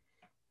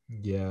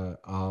 Yeah,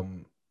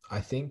 I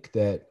think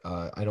that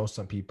I know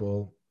some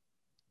people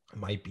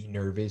might be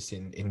nervous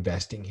in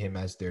investing him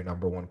as their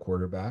number one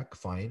quarterback.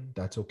 Fine,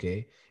 that's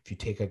okay. If you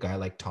take a guy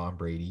like Tom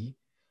Brady,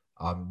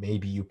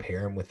 maybe you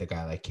pair him with a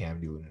guy like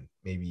Cam Newton.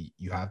 Maybe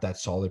you have that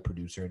solid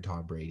producer in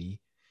Tom Brady.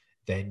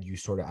 Then you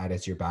sort of add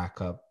as your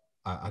backup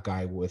a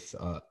guy with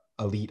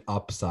elite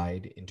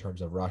upside in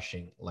terms of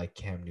rushing like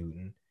Cam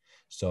Newton.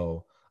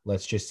 So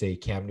let's just say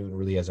Cam Newton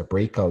really has a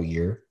breakout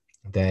year.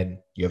 Then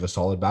you have a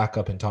solid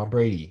backup in Tom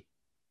Brady.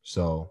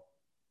 So,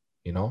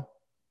 you know,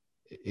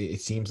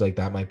 it seems like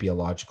that might be a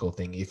logical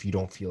thing if you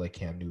don't feel like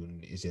Cam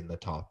Newton is in the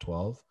top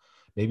 12.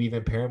 Maybe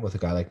even pair him with a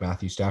guy like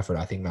Matthew Stafford.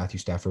 I think Matthew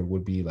Stafford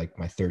would be like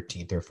my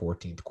 13th or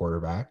 14th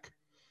quarterback,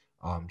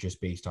 just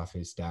based off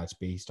his stats,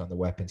 based on the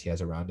weapons he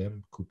has around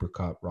him. Cooper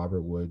Kupp,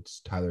 Robert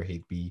Woods, Tyler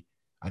Higbee.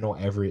 I know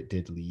Everett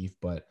did leave,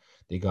 but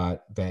they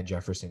got Van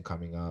Jefferson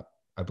coming up.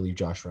 I believe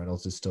Josh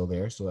Reynolds is still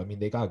there. So, I mean,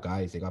 they got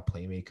guys, they got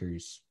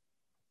playmakers.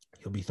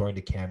 He'll be throwing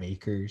to Cam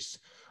Akers,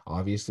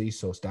 obviously.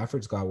 So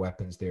Stafford's got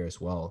weapons there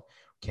as well.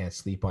 Can't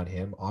sleep on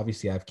him.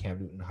 Obviously, I have Cam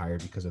Newton higher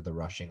because of the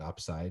rushing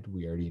upside.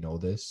 We already know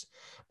this.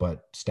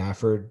 But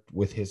Stafford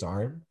with his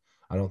arm,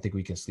 I don't think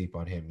we can sleep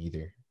on him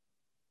either.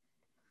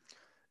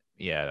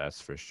 Yeah, that's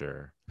for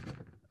sure.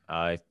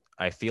 I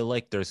feel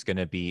like there's going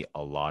to be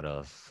a lot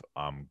of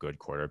good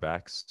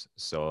quarterbacks.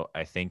 So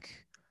I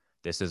think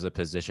this is a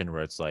position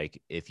where it's like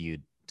if you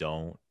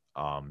don't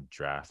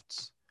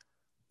draft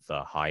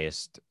the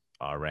highest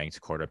ranked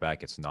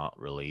quarterback, it's not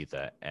really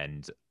the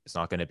end. It's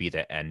not going to be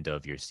the end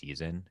of your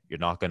season. You're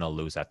not going to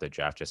lose at the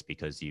draft just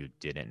because you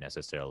didn't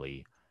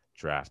necessarily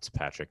draft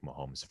Patrick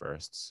Mahomes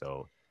first.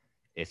 So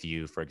if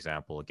you, for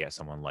example, get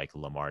someone like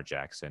Lamar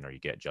Jackson or you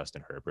get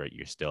Justin Herbert,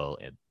 you still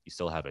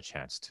have a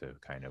chance to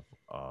kind of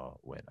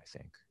win, I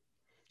think.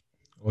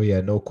 Oh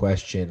yeah, no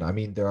question. I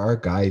mean, there are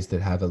guys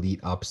that have elite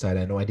upside.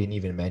 I know I didn't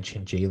even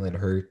mention Jalen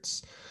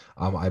Hurts.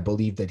 I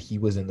believe that he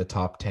was in the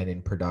top 10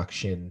 in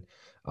production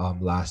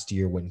last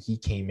year when he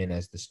came in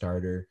as the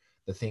starter.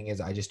 The thing is,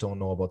 I just don't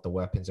know about the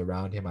weapons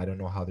around him. I don't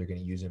know how they're going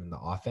to use him in the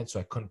offense, so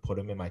I couldn't put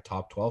him in my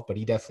top 12, but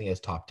he definitely has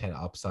top 10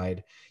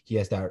 upside. He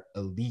has that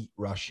elite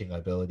rushing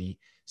ability,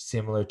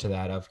 similar to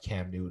that of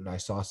Cam Newton. I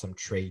saw some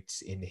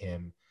traits in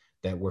him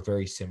that were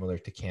very similar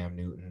to Cam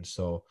Newton.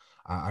 So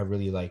I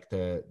really like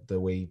the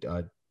way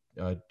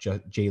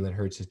Jalen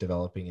Hurts is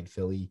developing in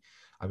Philly.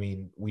 I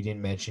mean, we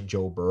didn't mention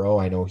Joe Burrow.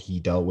 I know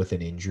he dealt with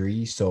an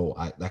injury, so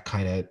that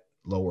kind of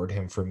lowered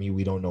him for me.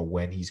 We don't know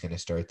when he's going to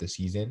start the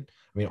season.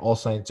 I mean, all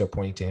signs are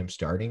pointing to him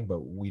starting,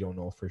 but we don't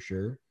know for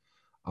sure.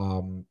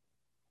 Um,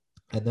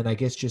 and then I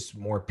guess just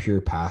more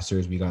pure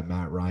passers. We got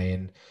Matt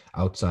Ryan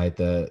outside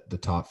the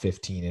top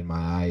 15 in my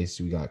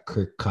eyes. We got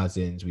Kirk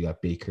Cousins. We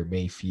got Baker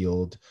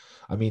Mayfield.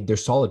 I mean, they're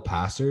solid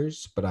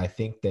passers, but I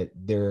think that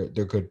they're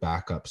good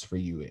backups for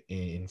you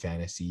in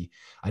fantasy.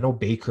 I know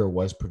Baker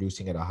was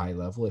producing at a high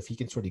level. If he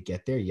can sort of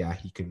get there, yeah,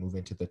 he can move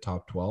into the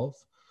top 12.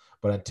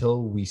 But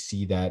until we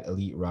see that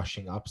elite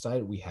rushing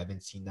upside, we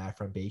haven't seen that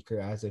from Baker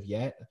as of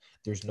yet.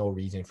 There's no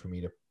reason for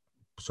me to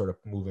sort of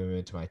move him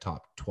into my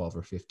top 12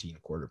 or 15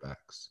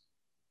 quarterbacks.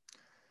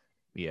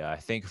 Yeah, I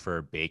think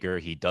for Baker,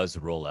 he does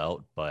roll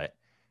out, but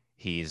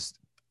he's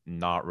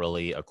not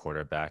really a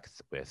quarterback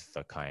with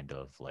the kind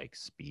of like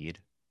speed.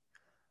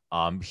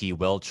 He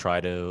will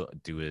try to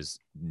do his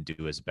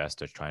best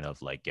to try to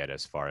like get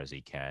as far as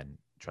he can,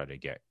 try to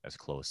get as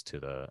close to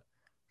the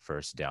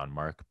first down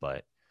mark,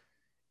 but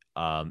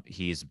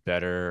he's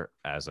better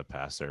as a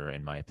passer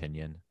in my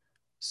opinion.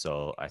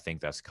 So I think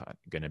that's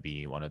going to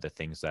be one of the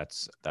things that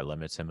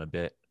limits him a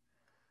bit.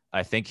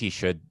 I think he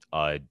should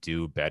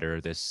do better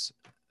this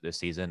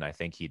season. I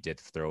think he did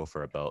throw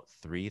for about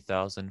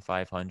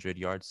 3,500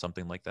 yards,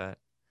 something like that.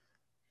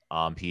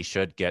 He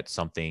should get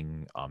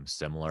something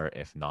similar,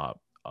 if not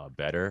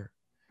better,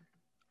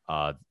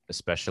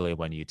 especially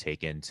when you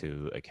take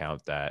into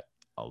account that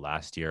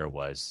last year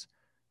was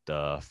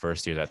the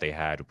first year that they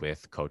had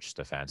with Coach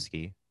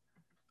Stefanski.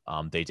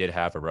 They did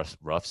have a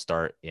rough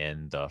start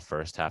in the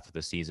first half of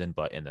the season,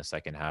 but in the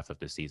second half of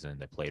the season,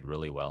 they played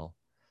really well.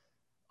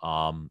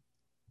 Um,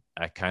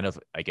 I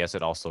guess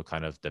it also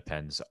kind of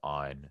depends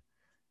on,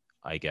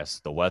 I guess,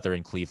 the weather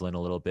in Cleveland a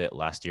little bit.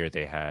 Last year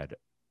they had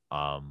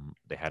a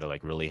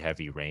like really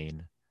heavy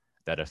rain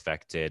that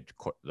affected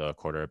the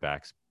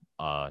quarterbacks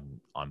on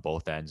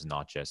both ends,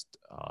 not just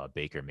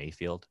Baker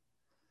Mayfield.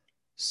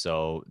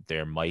 So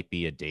there might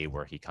be a day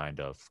where he kind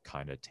of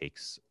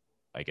takes,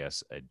 I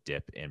guess, a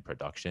dip in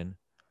production.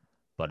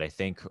 But I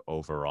think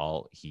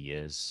overall he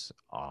is,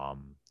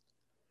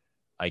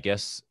 I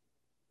guess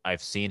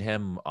I've seen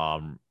him,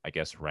 I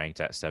guess,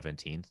 ranked at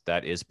 17th.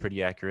 That is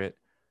pretty accurate.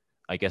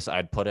 I guess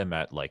I'd put him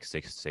at like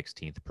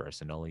 16th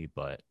personally,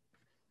 but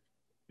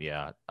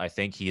yeah, I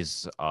think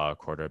he's a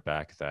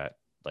quarterback that,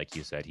 like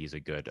you said, he's a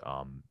good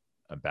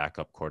a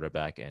backup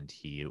quarterback, and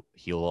he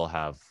will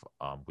have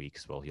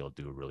weeks where he'll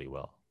do really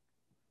well.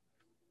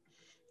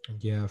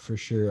 Yeah, for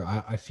sure.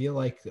 I feel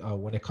like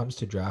when it comes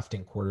to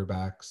drafting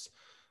quarterbacks,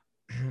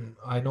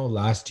 I know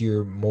last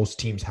year most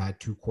teams had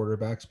two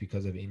quarterbacks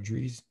because of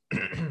injuries.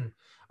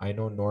 I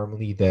know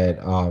normally that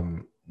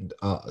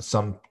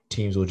some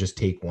teams will just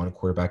take one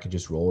quarterback and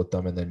just roll with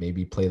them, and then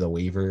maybe play the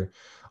waiver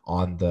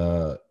on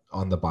the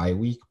bye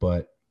week.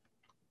 But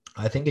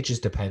I think it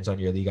just depends on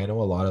your league. I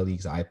know a lot of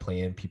leagues I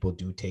play in, people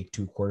do take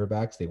two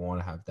quarterbacks. They want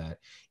to have that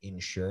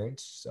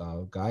insurance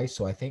guy.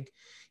 So I think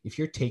if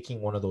you're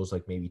taking one of those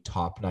like maybe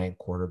top 9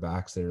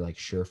 quarterbacks that are like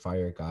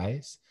surefire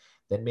guys,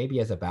 then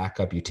maybe as a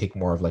backup you take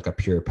more of like a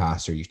pure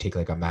passer. You take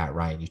like a Matt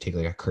Ryan, you take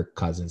like a Kirk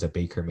Cousins, a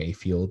Baker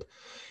Mayfield.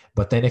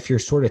 But then if you're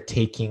sort of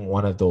taking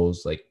one of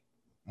those like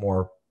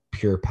more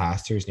pure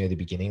passers near the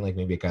beginning, like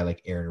maybe a guy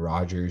like Aaron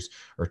Rodgers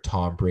or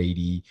Tom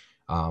Brady,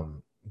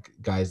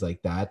 guys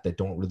like that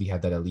don't really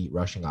have that elite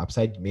rushing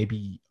upside,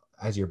 maybe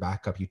as your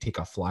backup you take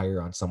a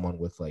flyer on someone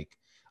with like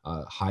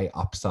high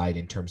upside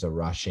in terms of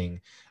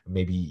rushing.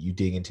 Maybe you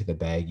dig into the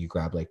bag, you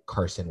grab like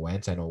Carson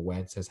Wentz. I know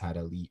Wentz has had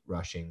elite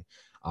rushing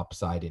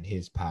upside in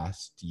his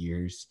past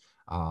years.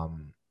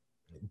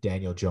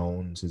 Daniel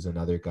Jones is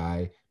another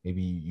guy.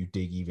 Maybe you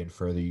dig even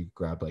further, you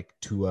grab like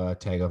Tua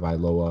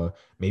Tagovailoa,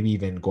 maybe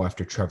even go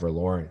after Trevor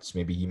Lawrence.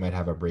 Maybe he might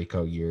have a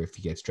breakout year if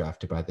he gets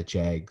drafted by the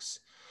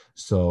Jags.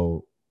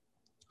 So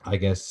I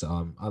guess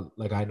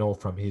like I know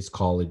from his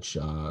college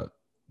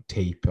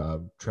tape,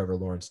 Trevor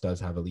Lawrence does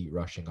have elite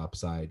rushing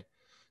upside,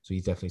 so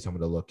he's definitely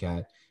someone to look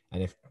at.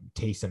 And if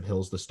Taysom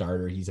Hill's the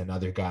starter, he's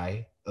another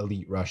guy,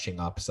 elite rushing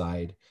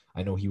upside.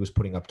 I know he was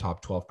putting up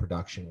top 12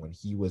 production when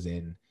he was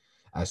in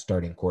as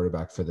starting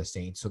quarterback for the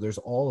Saints. So there's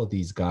all of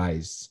these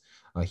guys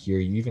here.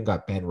 You even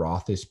got Ben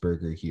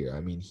Roethlisberger here.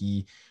 I mean,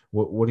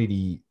 what did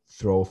he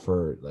throw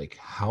for, like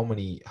how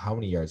many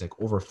yards,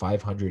 like over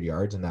 500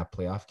 yards in that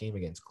playoff game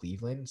against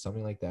Cleveland,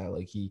 something like that.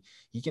 Like he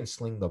can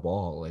sling the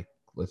ball, like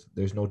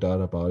there's no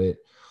doubt about it.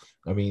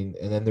 I mean,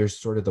 and then there's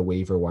sort of the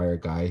waiver wire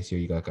guys here.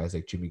 You got guys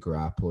like Jimmy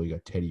Garoppolo, you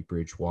got Teddy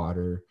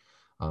Bridgewater,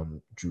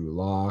 Drew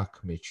Lock,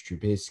 Mitch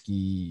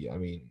Trubisky. I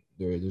mean,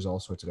 there's all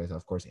sorts of guys.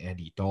 Of course,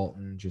 Andy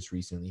Dalton just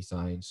recently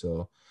signed.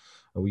 So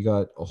we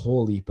got a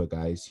whole heap of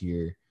guys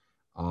here.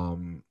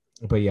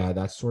 But yeah,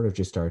 that's sort of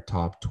just our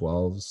top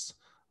 12s.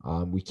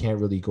 We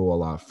can't really go a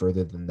lot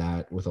further than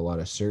that with a lot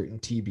of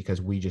certainty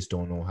because we just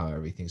don't know how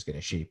everything's going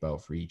to shape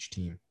out for each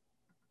team.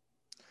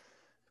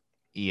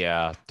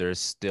 Yeah, there's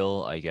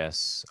still, I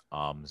guess,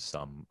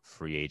 some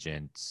free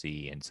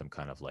agency and some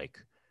kind of like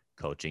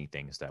coaching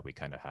things that we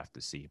kind of have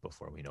to see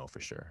before we know for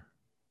sure.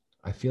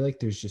 I feel like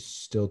there's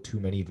just still too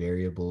many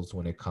variables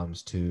when it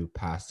comes to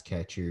pass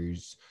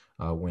catchers,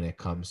 when it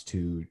comes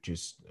to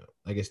just,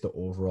 I guess, the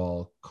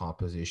overall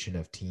composition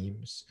of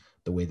teams,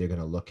 the way they're going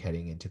to look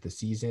heading into the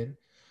season.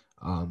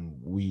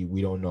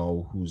 We don't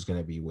know who's going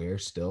to be where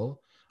still.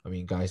 I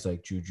mean, guys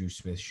like Juju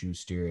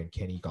Smith-Schuster and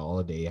Kenny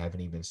Galladay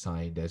haven't even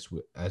signed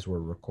as we're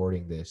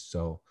recording this.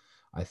 So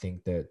I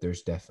think that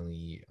there's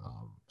definitely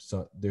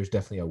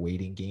a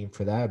waiting game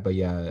for that. But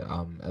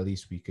yeah, at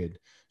least we could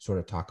sort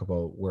of talk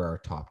about where our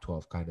top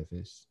 12 kind of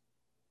is.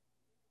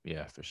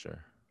 Yeah, for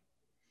sure.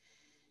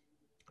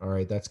 All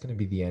right, that's going to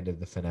be the end of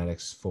the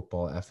Fanatics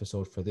football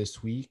episode for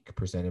this week,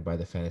 presented by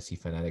the Fantasy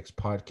Fanatics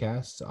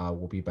podcast.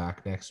 We'll be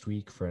back next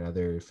week for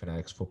another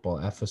Fanatics football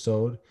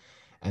episode,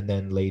 and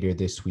then later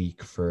this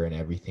week for an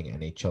Everything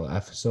NHL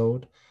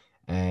episode.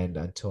 And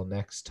until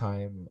next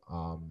time,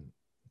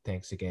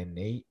 thanks again,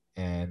 Nate,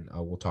 and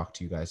we'll talk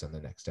to you guys on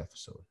the next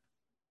episode.